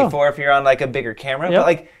 f/64 if you're on like a bigger camera. But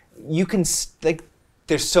like you can, like,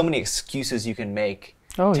 there's so many excuses you can make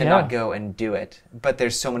to not go and do it. But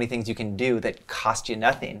there's so many things you can do that cost you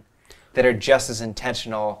nothing, that are just as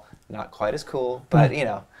intentional, not quite as cool, but you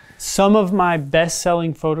know. Some of my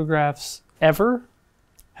best-selling photographs ever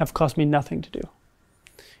have cost me nothing to do.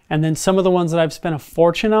 And then some of the ones that I've spent a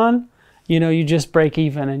fortune on, you know, you just break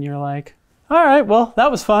even and you're like, all right, well,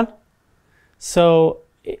 that was fun. So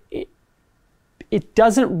it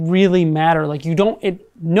doesn't really matter. Like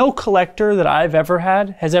no collector that I've ever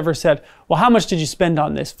had has ever said, well, how much did you spend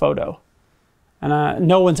on this photo? And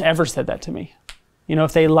no one's ever said that to me. You know,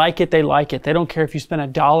 if they like it, they like it. They don't care if you spend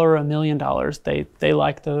 $1 or $1 million. They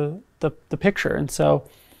like the picture. And so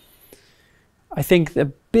I think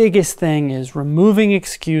the biggest thing is removing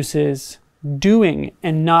excuses, doing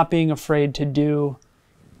and not being afraid to do,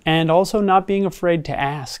 and also not being afraid to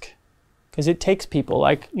ask. Because it takes people.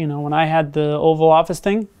 Like, you know, when I had the Oval Office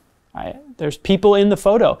thing, there's people in the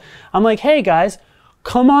photo. I'm like, hey guys,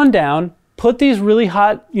 come on down, put these really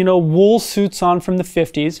hot, you know, wool suits on from the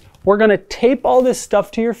 50s. We're gonna tape all this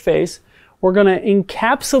stuff to your face. We're gonna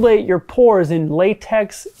encapsulate your pores in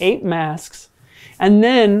latex 8 masks. And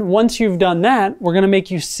then once you've done that, we're gonna make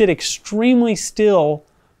you sit extremely still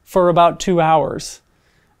for about 2 hours.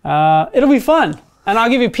 It'll be fun. And I'll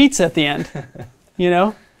give you pizza at the end, you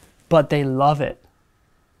know? But they love it.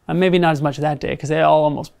 And maybe not as much that day because they all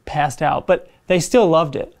almost passed out, but they still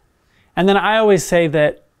loved it. And then I always say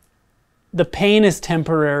that the pain is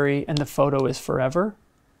temporary and the photo is forever.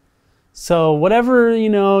 So whatever, you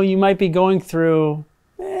know, you might be going through,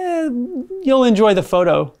 you'll enjoy the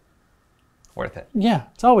photo. Worth it. Yeah,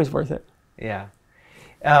 it's always worth it. Yeah.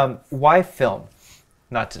 Why film?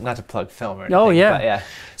 Not to plug film or anything. Oh yeah. But, yeah.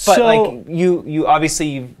 But so, like you obviously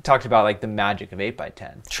you've talked about like the magic of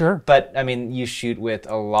 8x10. Sure. But I mean you shoot with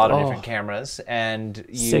a lot of different cameras and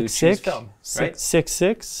you choose film, right?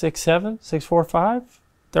 6.6, 6.7, 6.45,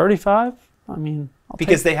 35. I mean,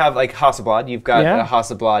 because they have like Hasselblad, you've got a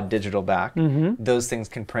Hasselblad digital back. Mm-hmm. Those things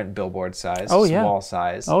can print billboard size, wall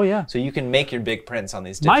size. Oh yeah. So you can make your big prints on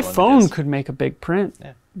these digital images. My phone could make a big print,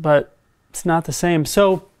 but it's not the same.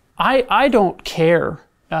 So I don't care.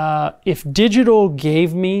 If digital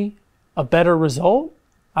gave me a better result,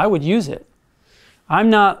 I would use it. I'm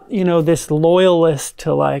not, you know, this loyalist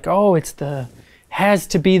to like, oh, has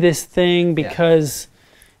to be this thing because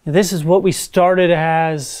this is what we started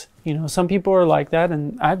as. You know, some people are like that,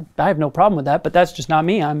 and I have no problem with that, but that's just not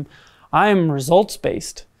me. I'm results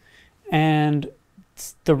based, and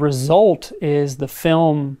the result is the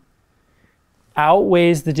film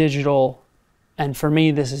outweighs the digital, and for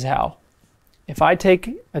me, this is how. If I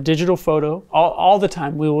take a digital photo, all the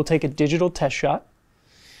time, we will take a digital test shot,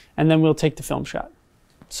 and then we'll take the film shot.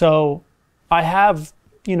 So I have,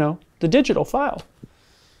 you know, the digital file.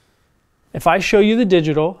 If I show you the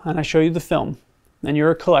digital and I show you the film, and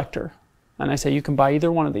you're a collector, and I say you can buy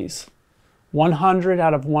either one of these, 100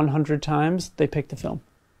 out of 100 times, they pick the film.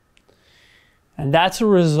 And that's a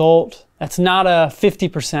result. That's not a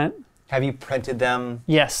 50%. Have you printed them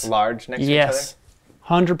yes. large next to each other? Yes,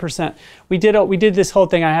 100%. We did this whole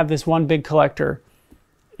thing. I have this one big collector,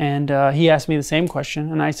 and he asked me the same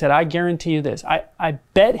question, and I said, I guarantee you this. I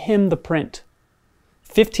bet him the print,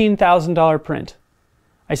 $15,000 print.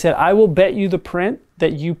 I said, I will bet you the print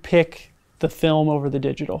that you pick the film over the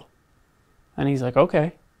digital. And he's like,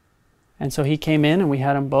 okay. And so he came in and we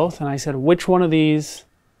had them both, and I said, which one of these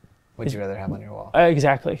would you rather have on your wall?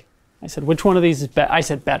 Exactly. I said, which one of these is better? I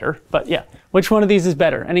said better, but yeah, which one of these is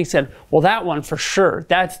better? And he said, well, that one for sure.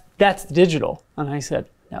 That's the digital. And I said,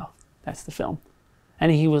 no, that's the film.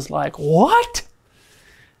 And he was like, what?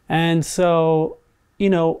 And so, you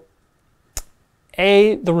know,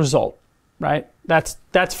 the result, right?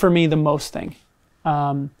 That's for me the most thing.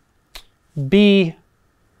 B,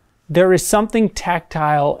 there is something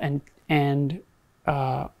tactile and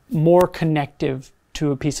more connective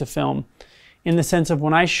to a piece of film, in the sense of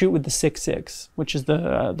when I shoot with the 6.6, which is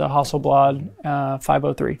the Hasselblad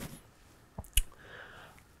 503.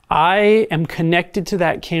 I am connected to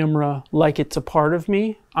that camera like it's a part of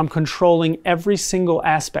me. I'm controlling every single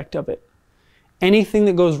aspect of it. Anything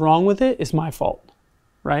that goes wrong with it is my fault,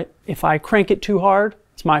 right? If I crank it too hard,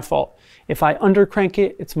 it's my fault. If I undercrank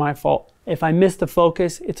it, it's my fault. If I miss the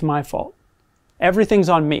focus, it's my fault. Everything's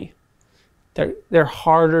on me. They're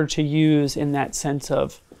harder to use in that sense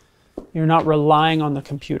of you're not relying on the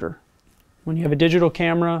computer. When you have a digital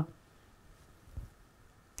camera,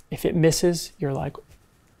 if it misses, you're like,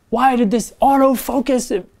 why did this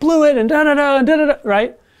autofocus? It blew it and da-da-da and da-da-da,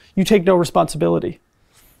 right? You take no responsibility.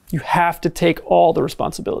 You have to take all the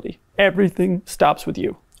responsibility. Everything stops with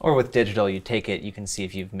you. Or with digital, you take it, you can see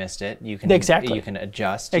if you've missed it. You can exactly. You can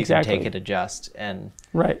adjust. Exactly. You can take it, adjust, and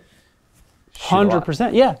right. shoot a lot.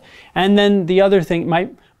 100%, yeah. And then the other thing,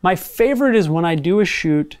 my favorite is when I do a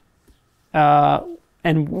shoot,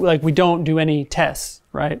 and like we don't do any tests,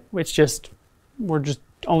 right? We're just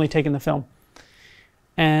only taking the film.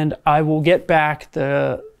 And I will get back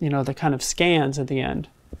the kind of scans at the end,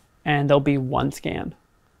 and there'll be one scan.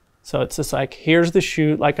 So it's just like, here's the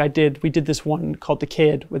shoot, like we did this one called The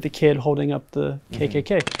Kid, with the kid holding up the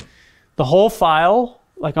KKK. The whole file,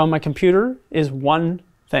 like on my computer, is one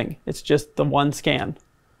thing. It's just the one scan.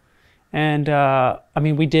 And I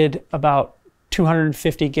mean, we did about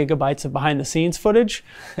 250 gigabytes of behind the scenes footage,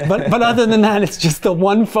 but other than that, it's just the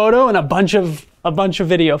one photo and a bunch of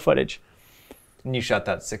video footage. And you shot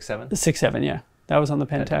that 6.7? 6.7, yeah. That was on the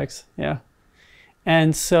Pentax, yeah.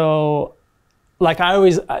 And so, like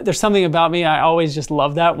there's something about me, I always just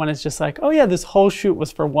love that when it's just like, oh yeah, this whole shoot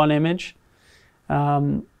was for one image.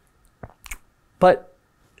 But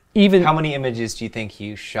even... How many images do you think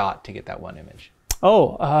you shot to get that one image?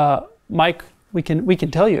 Oh, Mike, we can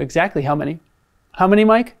tell you exactly how many. How many,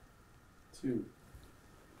 Mike? 2.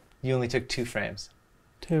 You only took 2 frames.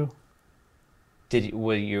 2.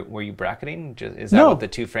 Were you bracketing? Is that what the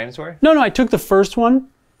 2 frames were? No, I took the first one,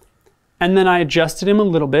 and then I adjusted him a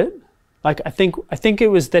little bit. Like I think it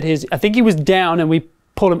was that I think he was down, and we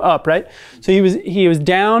pulled him up, right? So he was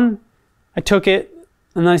down. I took it,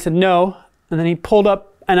 and then I said no, and then he pulled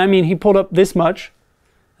up, and I mean he pulled up this much,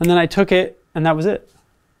 and then I took it, and that was it.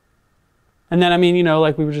 And then I mean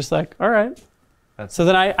like we were just like, all right. So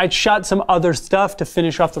then I shot some other stuff to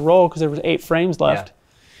finish off the roll because there was 8 frames left. Yeah.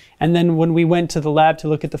 And then when we went to the lab to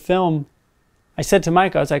look at the film, I said to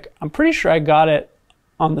Mike, I was like, I'm pretty sure I got it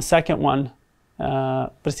on the second one,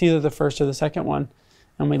 but it's either the first or the second one.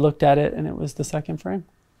 And we looked at it, and it was the second frame.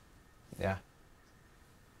 Yeah.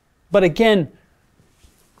 But again,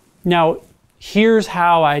 now here's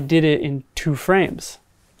how I did it in 2 frames.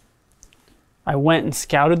 I went and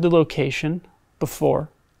scouted the location before.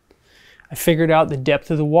 I figured out the depth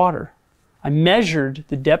of the water. I measured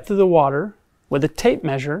the depth of the water with a tape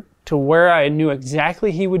measure to where I knew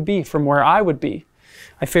exactly he would be from where I would be.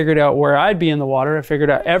 I figured out where I'd be in the water. I figured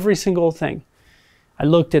out every single thing. I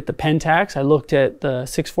looked at the Pentax, I looked at the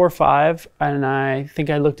 645, and I think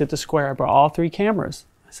I looked at the Square. I brought all 3 cameras.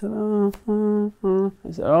 I said, oh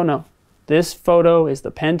no, this photo is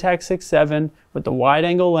the Pentax 6.7 with the wide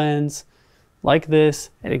angle lens, like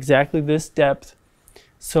this, at exactly this depth.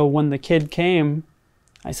 So when the kid came,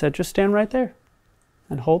 I said, just stand right there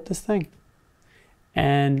and hold this thing.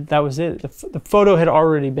 And that was it. The photo had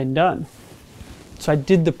already been done. So I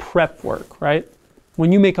did the prep work, right?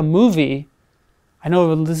 When you make a movie, I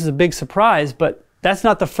know this is a big surprise, but that's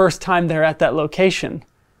not the first time they're at that location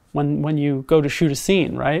when you go to shoot a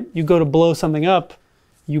scene, right? You go to blow something up,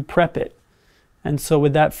 you prep it. And so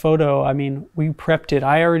with that photo, I mean, we prepped it.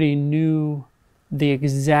 I already knew the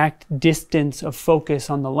exact distance of focus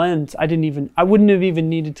on the lens. I wouldn't have even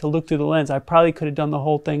needed to look through the lens. I probably could have done the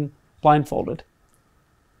whole thing blindfolded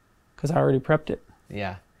because I already prepped it.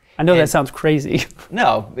 Yeah. I know that sounds crazy.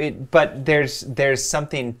 No, but there's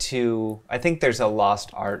something to, I think there's a lost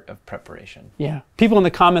art of preparation. Yeah. People in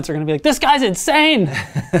the comments are going to be like, this guy's insane.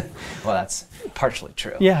 Well, that's partially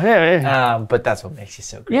true. Yeah. But that's what makes you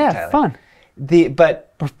so great, Yeah, Tyler. fun.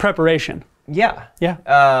 Preparation. Yeah. Yeah.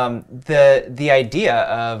 The idea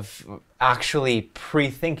of actually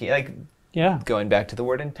pre-thinking, like going back to the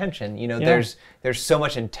word intention, there's so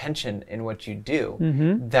much intention in what you do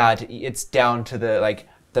that it's down to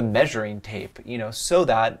the measuring tape, so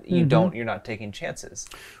that you're not taking chances.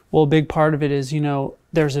 Well, a big part of it is,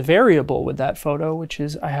 there's a variable with that photo, which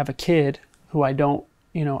is I have a kid who I don't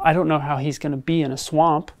know how he's going to be in a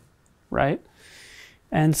swamp, right?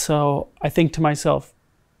 And so I think to myself,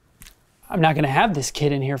 I'm not going to have this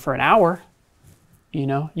kid in here for an hour.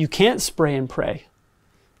 You can't spray and pray.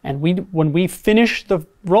 And when we finished the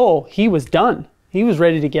roll, he was done. He was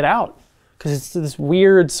ready to get out because it's this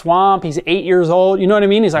weird swamp. He's 8 years old. You know what I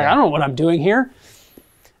mean? He's like, I don't know what I'm doing here.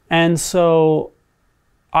 And so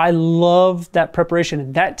I love that preparation.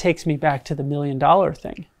 And that takes me back to the $1 million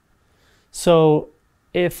thing. So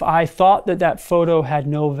if I thought that photo had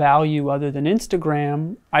no value other than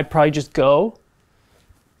Instagram, I'd probably just go,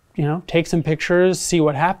 take some pictures, see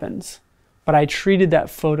what happens. But I treated that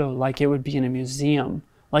photo like it would be in a museum,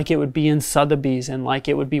 like it would be in Sotheby's, and like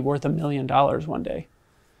it would be worth $1 million one day.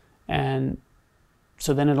 And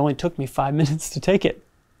so then it only took me 5 minutes to take it.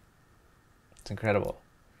 It's incredible.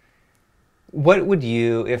 What would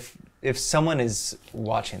you, if someone is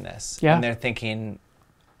watching this and they're thinking,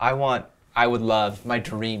 my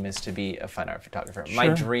dream is to be a fine art photographer. Sure. My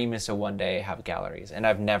dream is to one day have galleries, and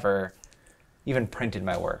I've never even printed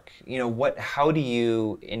my work. You know, how do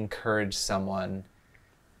you encourage someone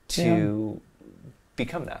to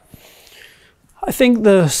become that? I think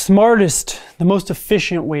the smartest, the most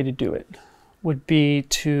efficient way to do it would be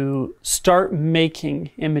to start making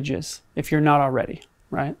images if you're not already,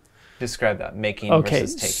 right? Describe that, making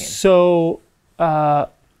versus taking. So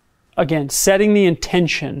again, setting the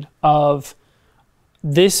intention of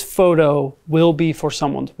this photo will be for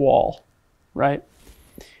someone's wall, right?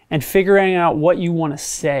 And figuring out what you want to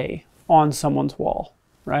say on someone's wall,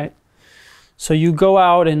 right? So you go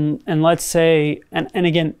out and let's say, and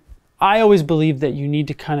again, I always believe that you need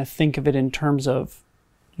to kind of think of it in terms of,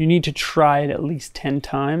 you need to try it at least 10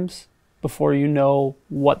 times before you know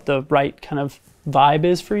what the right kind of vibe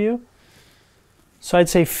is for you. So I'd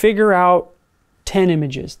say figure out 10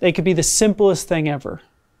 images. They could be the simplest thing ever.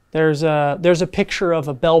 There's a picture of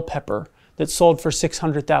a bell pepper that sold for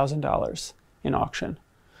 $600,000 in auction.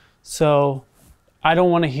 So I don't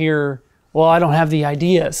want to hear, well, I don't have the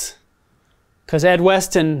ideas, because Ed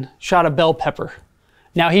Weston shot a bell pepper.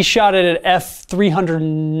 Now he shot it at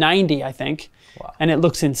f/390, I think, wow. And it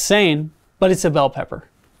looks insane, but it's a bell pepper.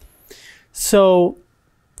 So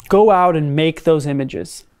go out and make those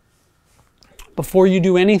images before you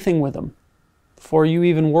do anything with them, before you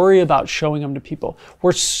even worry about showing them to people.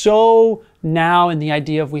 We're so now in the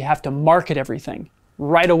idea of we have to market everything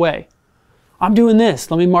right away. I'm doing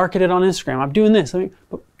this, let me market it on Instagram. I'm doing this,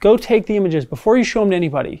 but go take the images before you show them to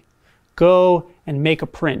anybody. Go and make a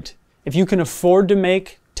print. If you can afford to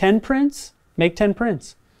make 10 prints, make 10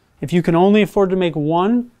 prints. If you can only afford to make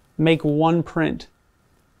one print.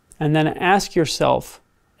 And then ask yourself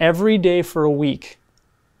every day for a week,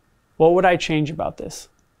 what would I change about this?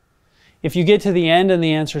 If you get to the end and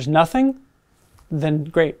the answer is nothing, then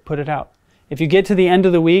great, put it out. If you get to the end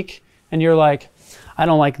of the week and you're like, I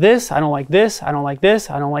don't like this, I don't like this, I don't like this,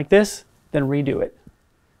 I don't like this, then redo it.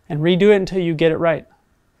 And redo it until you get it right.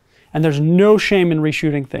 And there's no shame in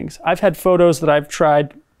reshooting things. I've had photos that I've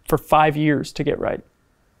tried for 5 years to get right.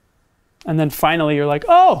 And then finally you're like,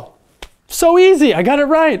 oh, so easy, I got it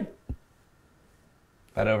right.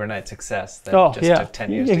 That overnight success that took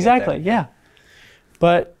 10 years exactly, to get there. Yeah.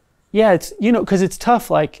 But yeah, it's, you know, because it's tough.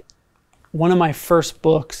 Like one of my first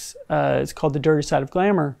books is called The Dirty Side of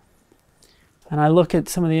Glamour. And I look at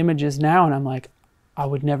some of the images now and I'm like, I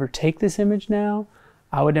would never take this image now.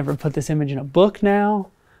 I would never put this image in a book now.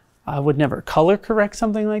 I would never color correct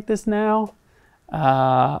something like this now.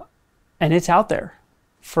 And it's out there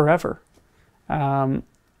forever. And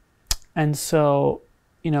so,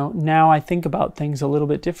 you know, now I think about things a little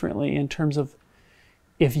bit differently in terms of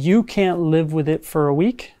if you can't live with it for a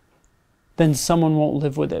week, then someone won't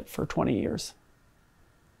live with it for 20 years.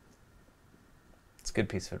 It's a good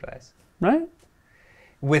piece of advice. Right?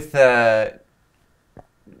 With I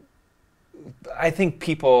think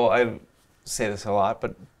people, I say this a lot,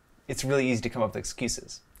 but it's really easy to come up with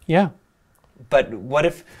excuses. Yeah. But what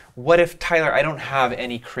if Tyler, I don't have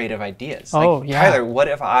any creative ideas? Oh, like, yeah. Tyler, what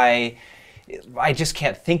if I just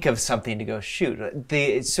can't think of something to go shoot?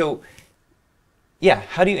 So yeah,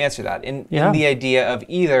 how do you answer that? In the idea of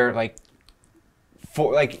either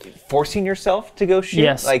forcing yourself to go shoot?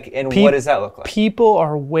 Yes. And what does that look like? People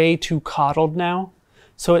are way too coddled now.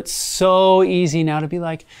 So it's so easy now to be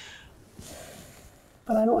like,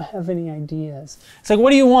 but I don't have any ideas. It's like,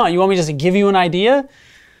 what do you want? You want me just to give you an idea?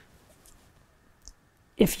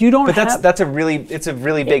 If you don't it's a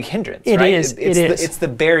really big hindrance, right? It's the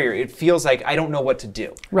barrier. It feels like I don't know what to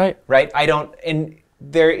do. Right. Right?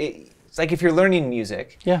 It's like if you're learning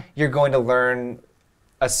music, you're going to learn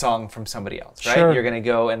a song from somebody else, right? Sure. You're going to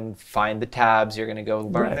go and find the tabs, you're going to go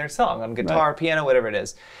learn their song on guitar, piano, whatever it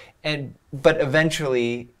is. But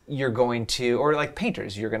eventually you're going to, or like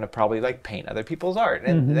painters, you're going to probably like paint other people's art.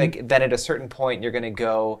 And then at a certain point you're going to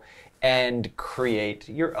go and create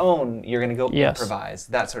your own, you're going to go improvise,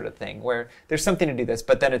 that sort of thing, where there's something to do this,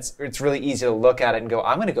 but then it's really easy to look at it and go,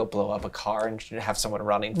 I'm going to go blow up a car and have someone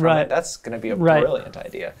running from it. That's going to be a brilliant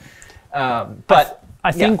idea. But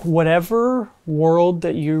I think whatever world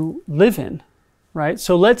that you live in, right?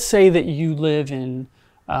 So let's say that you live in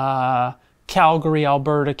Calgary,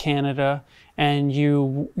 Alberta, Canada, and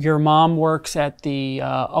your mom works at the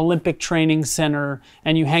Olympic Training Center,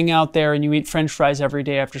 and you hang out there and you eat French fries every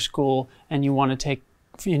day after school, and you want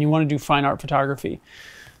to do fine art photography.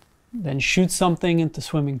 Then shoot something at the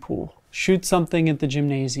swimming pool. Shoot something at the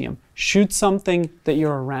gymnasium. Shoot something that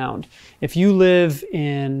you're around. If you live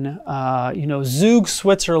in Zug,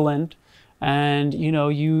 Switzerland, and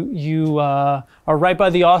you are right by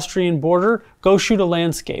the Austrian border, go shoot a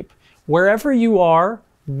landscape. Wherever you are,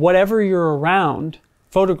 whatever you're around,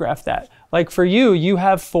 photograph that. Like for you, you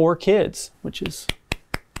have 4 kids, which is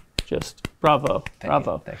just bravo,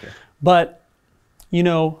 bravo. Thank you. But, you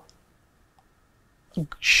know,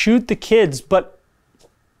 shoot the kids, but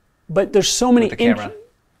there's so many... With the camera.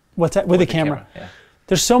 What's that? With the camera. Yeah.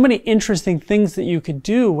 There's so many interesting things that you could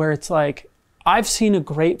do where it's like, I've seen a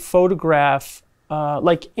great photograph,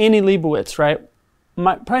 like Annie Leibovitz, right?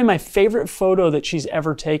 Probably my favorite photo that she's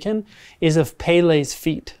ever taken is of Pele's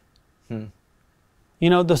feet. You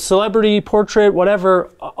know, the celebrity portrait, whatever,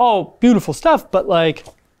 oh, beautiful stuff, but like,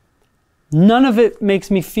 none of it makes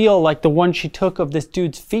me feel like the one she took of this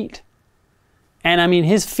dude's feet. And I mean,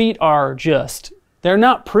 his feet are just, they're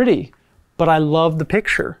not pretty, but I love the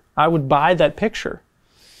picture. I would buy that picture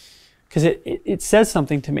because it says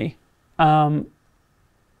something to me.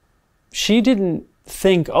 She didn't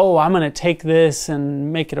think, oh, I'm going to take this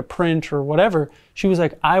and make it a print or whatever. She was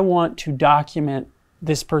like, I want to document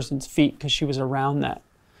this person's feet because she was around that.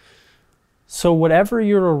 So whatever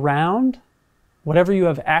you're around, whatever you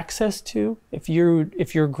have access to, if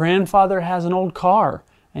your grandfather has an old car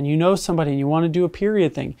and you know somebody and you want to do a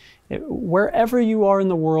period thing, wherever you are in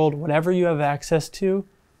the world, whatever you have access to,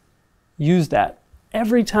 use that.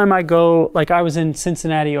 Every time I go, like I was in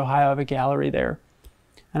Cincinnati, Ohio, I have a gallery there,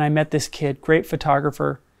 and I met this kid, great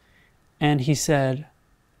photographer, and he said,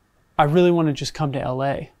 I really want to just come to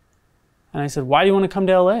LA. And I said, why do you want to come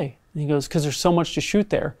to LA? And he goes, because there's so much to shoot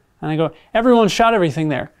there. And I go, everyone shot everything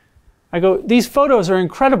there. I go, these photos are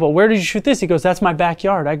incredible. Where did you shoot this? He goes, that's my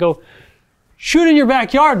backyard. I go, shoot in your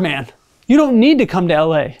backyard, man. You don't need to come to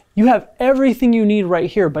LA. You have everything you need right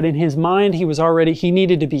here. But in his mind, he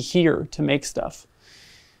needed to be here to make stuff.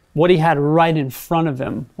 What he had right in front of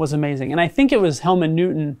him was amazing. And I think it was Helmut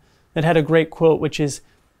Newton that had a great quote, which is,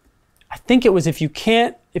 I think it was, if you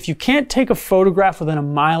can't take a photograph within a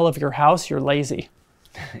mile of your house, you're lazy.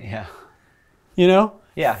 Yeah. You know?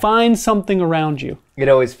 Yeah. Find something around you. It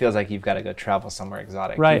always feels like you've got to go travel somewhere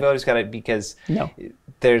exotic. Right. You've always got to, because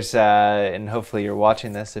there's, and hopefully you're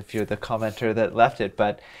watching this if you're the commenter that left it,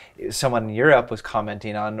 but someone in Europe was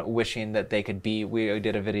commenting on wishing that they could be, we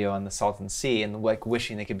did a video on the Salton Sea and like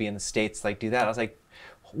wishing they could be in the States, like do that. I was like,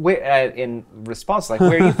 where, in response, like,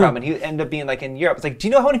 where are you from? And he ended up being like in Europe. It's like, do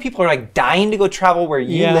you know how many people are like dying to go travel where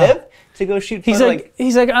you live to go shoot photos?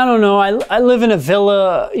 He's like, I don't know. I live in a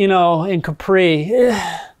villa, you know, in Capri.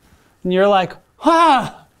 And you're like,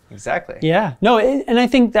 ah. Exactly. Yeah. No, and I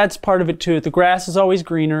think that's part of it too. The grass is always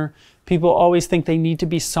greener. People always think they need to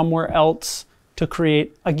be somewhere else to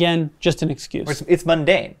create, again, just an excuse. It's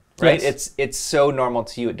mundane. Right? Yes. It's so normal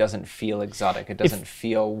to you, it doesn't feel exotic. It doesn't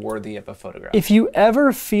feel worthy of a photograph. If you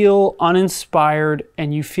ever feel uninspired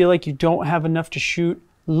and you feel like you don't have enough to shoot,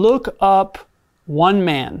 look up one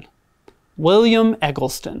man, William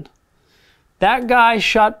Eggleston. That guy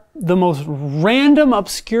shot the most random,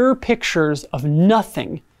 obscure pictures of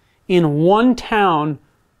nothing in one town,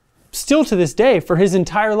 still to this day, for his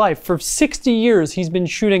entire life. For 60 years, he's been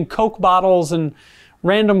shooting Coke bottles and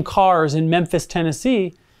random cars in Memphis,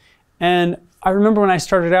 Tennessee. And I remember when I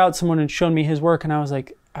started out, someone had shown me his work and I was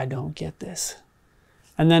like, I don't get this.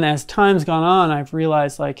 And then as time's gone on, I've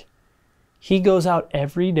realized like he goes out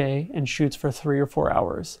every day and shoots for 3 or 4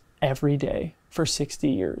 hours every day for 60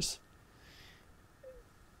 years.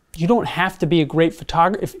 You don't have to be a great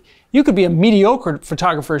photographer. You could be a mediocre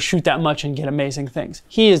photographer, shoot that much and get amazing things.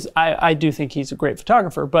 He is, I do think he's a great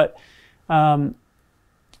photographer, but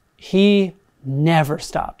he never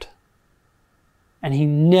stopped. And he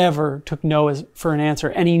never took no for an answer.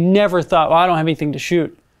 And he never thought, well, I don't have anything to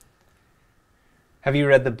shoot. Have you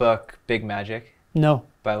read the book Big Magic? No.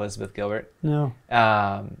 By Elizabeth Gilbert? No.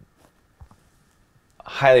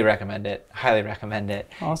 Highly recommend it. Highly recommend it.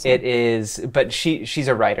 Awesome. It is, but she's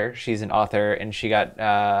a writer. She's an author, and she got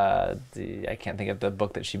I can't think of the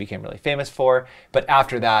book that she became really famous for. But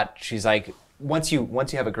after that, she's like, once you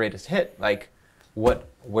have a greatest hit, like,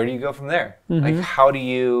 where do you go from there? Mm-hmm. Like, how do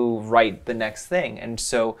you write the next thing? And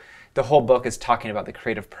so the whole book is talking about the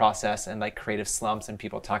creative process and like creative slumps and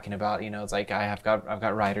people talking about, you know, it's like I've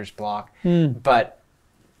got writer's block. But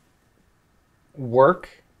work,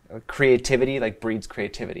 creativity like breeds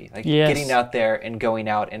creativity. Like getting out there and going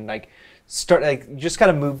out and like start, like you just got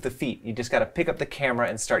to move the feet. You just got to pick up the camera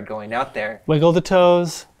and start going out there. Wiggle the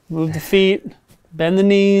toes, move the feet, bend the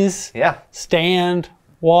knees, stand,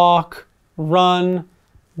 walk, run,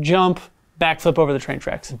 jump, backflip over the train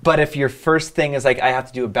tracks. But if your first thing is like, I have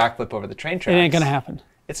to do a backflip over the train tracks, it ain't gonna happen.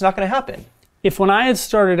 It's not gonna happen. If when I had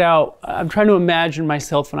started out, I'm trying to imagine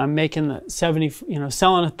myself when I'm making the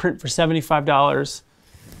selling a print for $75,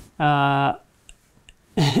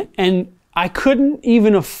 and I couldn't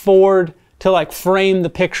even afford to like frame the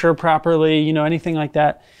picture properly, you know, anything like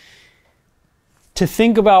that. To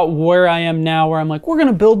think about where I am now, where I'm like, we're going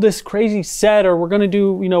to build this crazy set, or we're going to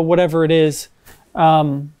do, you know, whatever it is,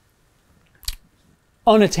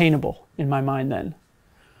 unattainable in my mind then.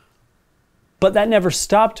 But that never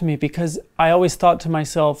stopped me, because I always thought to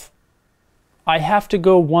myself, I have to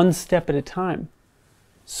go one step at a time.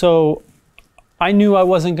 So I knew I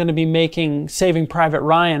wasn't going to be making Saving Private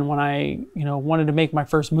Ryan when I, you know, wanted to make my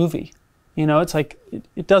first movie. You know, it's like,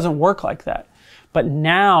 it doesn't work like that. But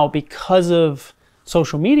now, because of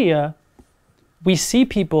social media, we see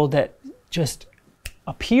people that just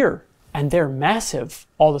appear and they're massive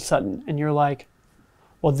all of a sudden. And you're like,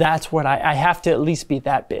 well, that's what I have to at least be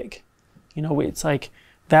that big. You know, it's like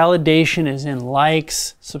validation is in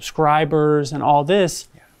likes, subscribers, and all this.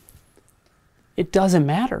 Yeah. It doesn't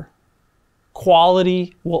matter.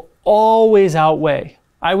 Quality will always outweigh.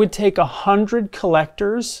 I would take 100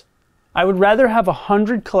 collectors. I would rather have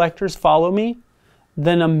 100 collectors follow me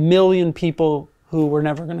than 1 million people who were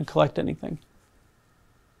never going to collect anything.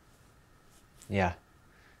 Yeah.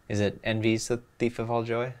 Is it envy's the thief of all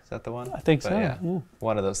joy? Is that the one? I think but so, yeah. yeah.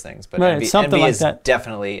 One of those things. But right, envy, something envy like is that.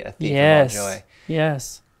 Definitely a thief yes. of all joy.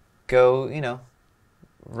 Yes. Go, you know,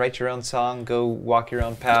 write your own song, go walk your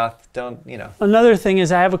own path. Don't, you know. Another thing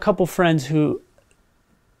is, I have a couple friends who,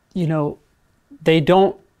 you know,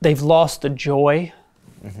 they've lost the joy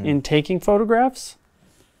in taking photographs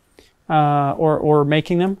or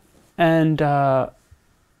making them. And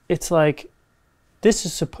it's like,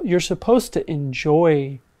 you're supposed to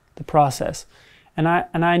enjoy the process. And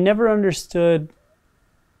I never understood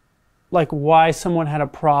like why someone had a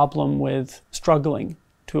problem with struggling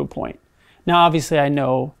to a point. Now, obviously, I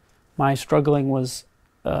know my struggling was,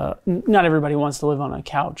 not everybody wants to live on a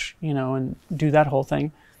couch, you know, and do that whole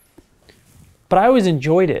thing. But I always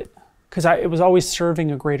enjoyed it, because it was always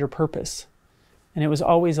serving a greater purpose. And it was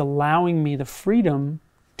always allowing me the freedom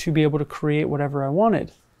to be able to create whatever I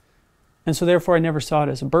wanted. And so therefore, I never saw it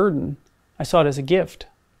as a burden. I saw it as a gift.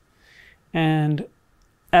 And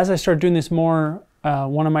as I started doing this more,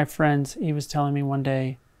 one of my friends, he was telling me one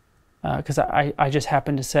day, because I just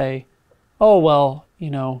happened to say, oh, well, you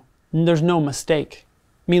know, there's no mistake.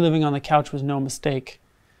 Me living on the couch was no mistake.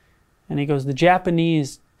 And he goes, the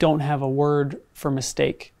Japanese don't have a word for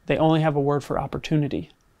mistake. They only have a word for opportunity.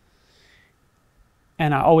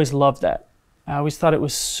 And I always loved that. I always thought it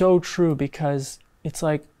was so true, because it's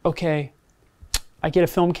like, okay, I get a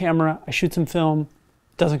film camera, I shoot some film,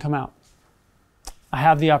 it doesn't come out. I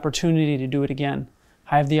have the opportunity to do it again.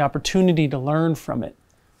 I have the opportunity to learn from it,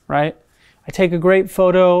 right? I take a great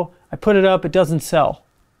photo, I put it up, it doesn't sell.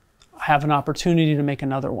 I have an opportunity to make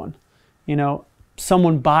another one. You know,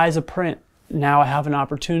 someone buys a print, now I have an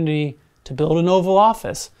opportunity to build an Oval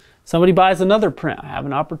Office. Somebody buys another print, I have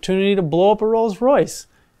an opportunity to blow up a Rolls Royce.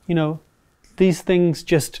 You know, these things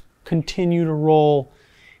just continue to roll.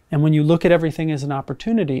 And when you look at everything as an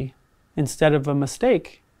opportunity instead of a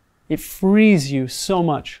mistake, it frees you so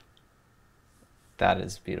much. That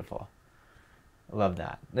is beautiful. I love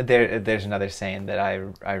that. There's another saying that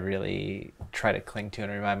I really try to cling to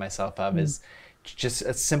and remind myself of is just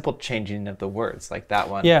a simple changing of the words, like that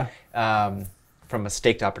one. Yeah. From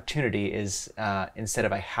mistake to opportunity is instead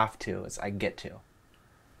of I have to, it's I get to.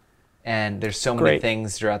 And there's so many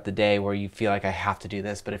things throughout the day where you feel like I have to do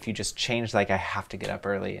this, but if you just change, like I have to get up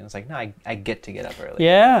early, and it's like, no, I get to get up early.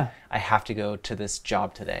 Yeah. I have to go to this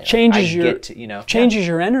job today. Changes Changes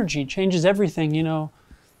your energy, changes everything, you know.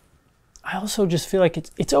 I also just feel like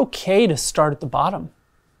it's okay to start at the bottom.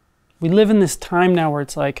 We live in this time now where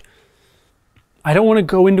it's like, I don't want to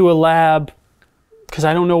go into a lab because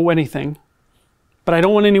I don't know anything, but I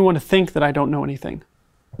don't want anyone to think that I don't know anything.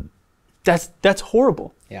 That's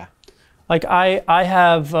horrible. Yeah. Like I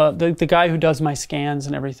have the guy who does my scans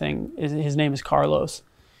and everything, his name is Carlos.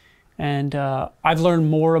 And I've learned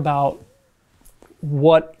more about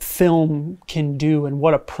what film can do and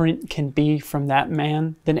what a print can be from that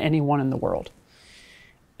man than anyone in the world.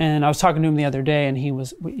 And I was talking to him the other day, and he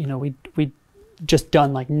was, you know, we just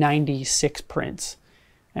done like 96 prints.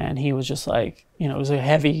 And he was just like, you know, it was a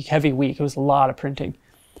heavy week. It was a lot of printing.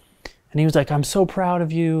 And he was like, I'm so proud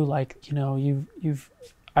of you. Like, you know,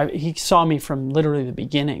 he saw me from literally the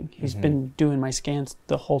beginning. He's been doing my scans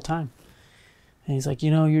the whole time. And he's like,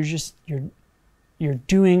 you know, you're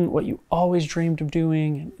doing what you always dreamed of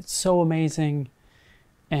doing, and it's so amazing.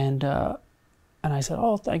 And I said,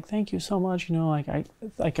 oh, thank you so much. You know, like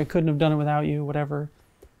I couldn't have done it without you, whatever.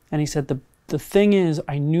 And he said, the thing is,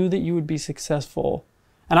 I knew that you would be successful.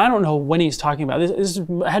 And I don't know when he's talking about this. This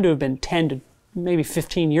had to have been 10 to maybe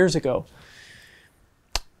 15 years ago.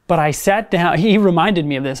 But I sat down, he reminded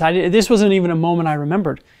me of this. This wasn't even a moment I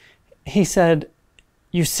remembered. He said,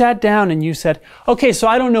 you sat down and you said, okay, so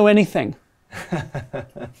I don't know anything.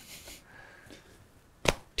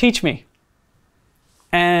 Teach me.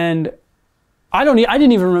 And I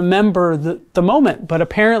didn't even remember the moment, but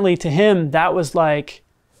apparently to him, that was like,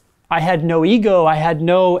 I had no ego, I had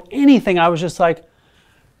no anything. I was just like,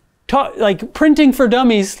 like printing for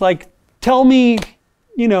dummies, like tell me,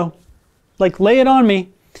 you know, like lay it on me.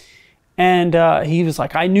 And he was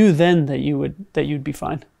like, I knew then that you'd be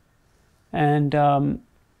fine. And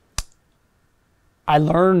I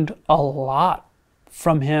learned a lot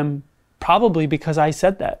from him, probably because I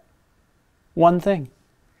said that one thing.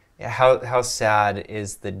 Yeah, how sad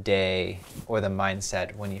is the day or the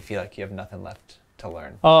mindset when you feel like you have nothing left to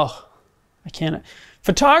learn? Oh, I can't.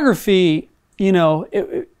 Photography, you know,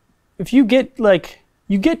 if you get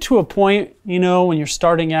to a point, you know, when you're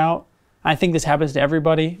starting out, I think this happens to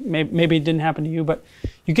everybody. Maybe it didn't happen to you, but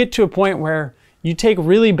you get to a point where you take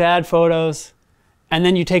really bad photos and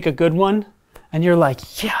then you take a good one and you're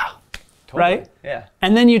like, yeah, totally. Right? Yeah.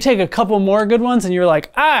 And then you take a couple more good ones and you're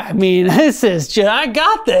like, I mean, this is just, I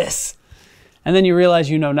got this. And then you realize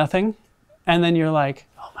you know nothing. And then you're like,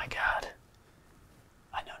 oh my God,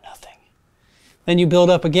 I know nothing. Then you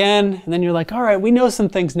build up again and then you're like, all right, we know some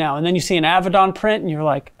things now. And then you see an Avedon print and you're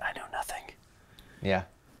like, I know nothing. Yeah.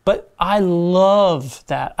 But I love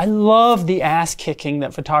that. I love the ass kicking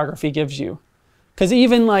that photography gives you. Because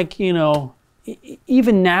even like, you know,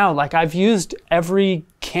 even now, like I've used every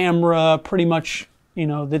camera pretty much, you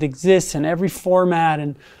know, that exists in every format,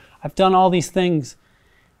 and I've done all these things,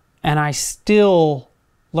 and I still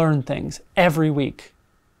learn things every week.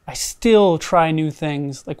 I still try new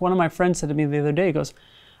things. Like one of my friends said to me the other day, he goes,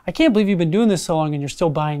 I can't believe you've been doing this so long and you're still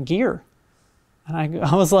buying gear. And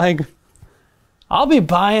I was like, I'll be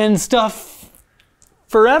buying stuff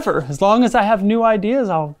forever. As long as I have new ideas,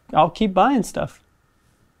 I'll keep buying stuff.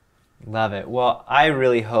 Love it. Well, I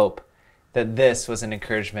really hope that this was an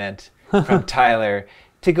encouragement from Tyler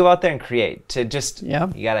to go out there and create, to just, you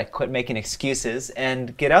gotta quit making excuses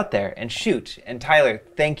and get out there and shoot. And Tyler,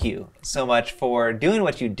 thank you so much for doing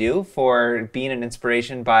what you do, for being an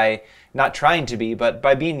inspiration by not trying to be, but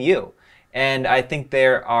by being you. And I think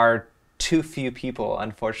there are too few people,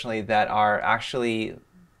 unfortunately, that are actually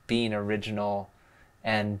being original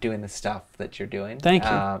and doing the stuff that you're doing. Thank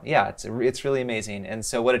you. Yeah, it's really amazing. And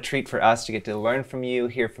so what a treat for us to get to learn from you,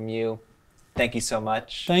 hear from you. Thank you so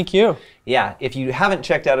much. Thank you. Yeah, if you haven't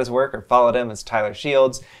checked out his work or followed him, it's Tyler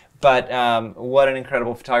Shields. But what an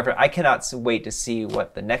incredible photographer. I cannot wait to see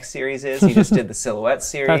what the next series is. He just did the Silhouette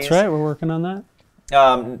series. That's right, we're working on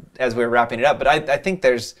that. As we're wrapping it up. But I think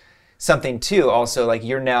there's something too, also, like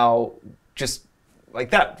you're now just, like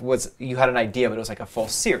that was, you had an idea, but it was like a full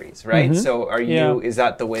series, right? Mm-hmm. So are you, is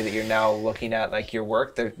that the way that you're now looking at like your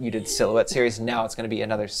work? You did Silhouette series, and now it's going to be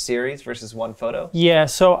another series versus one photo? Yeah,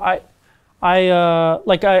 so I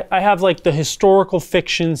have like the historical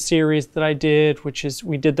fiction series that I did, which is,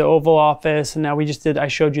 we did the Oval Office, and now I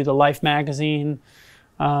showed you the Life magazine.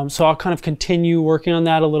 So I'll kind of continue working on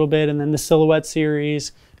that a little bit, and then the Silhouette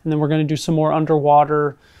series, and then we're going to do some more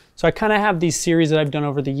underwater. So I kind of have these series that I've done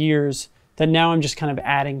over the years that now I'm just kind of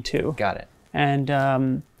adding to. Got it. And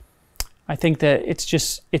I think that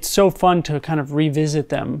it's so fun to kind of revisit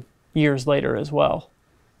them years later as well.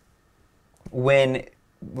 When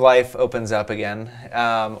life opens up again,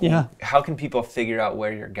 how can people figure out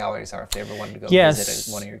where your galleries are if they ever wanted to go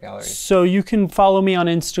visit one of your galleries? So you can follow me on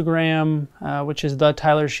Instagram, which is The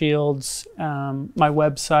Tyler Shields, my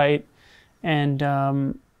website,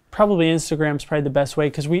 and probably Instagram's probably the best way,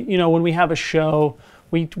 because when we have a show,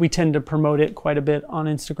 we tend to promote it quite a bit on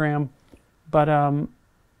Instagram. But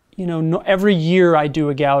every year I do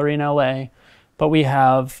a gallery in LA, but we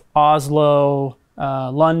have Oslo,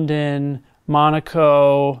 London,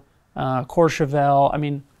 Monaco,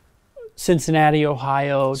 Courchevel, Cincinnati,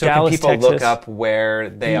 Ohio, so Dallas, Texas. So can people look up where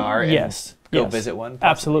they are and go visit one?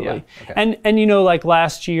 Absolutely. Yeah. Okay. And like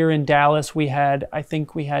last year in Dallas, I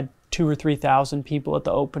think we had 2,000 or 3,000 people at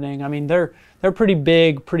the opening. They're pretty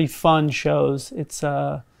big, pretty fun shows. It's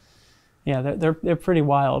they're pretty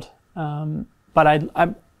wild. But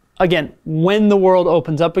I'm again, when the world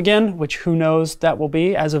opens up again, which who knows that will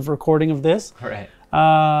be as of recording of this. Right.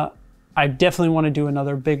 I definitely want to do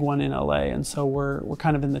another big one in LA, and so we're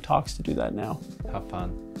kind of in the talks to do that now. How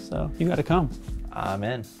fun. So you got to come. I'm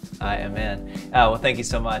in. I am in. Well, thank you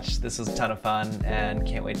so much. This was a ton of fun, and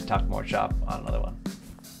can't wait to talk more shop on another one.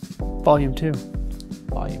 Volume 2.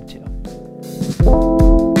 Volume 2.